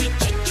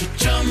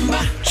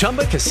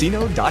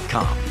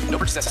 ChumbaCasino.com. No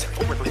purchase necessary.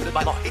 Void where prohibited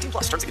by law. 18+.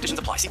 Terms and conditions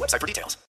apply. See website for details.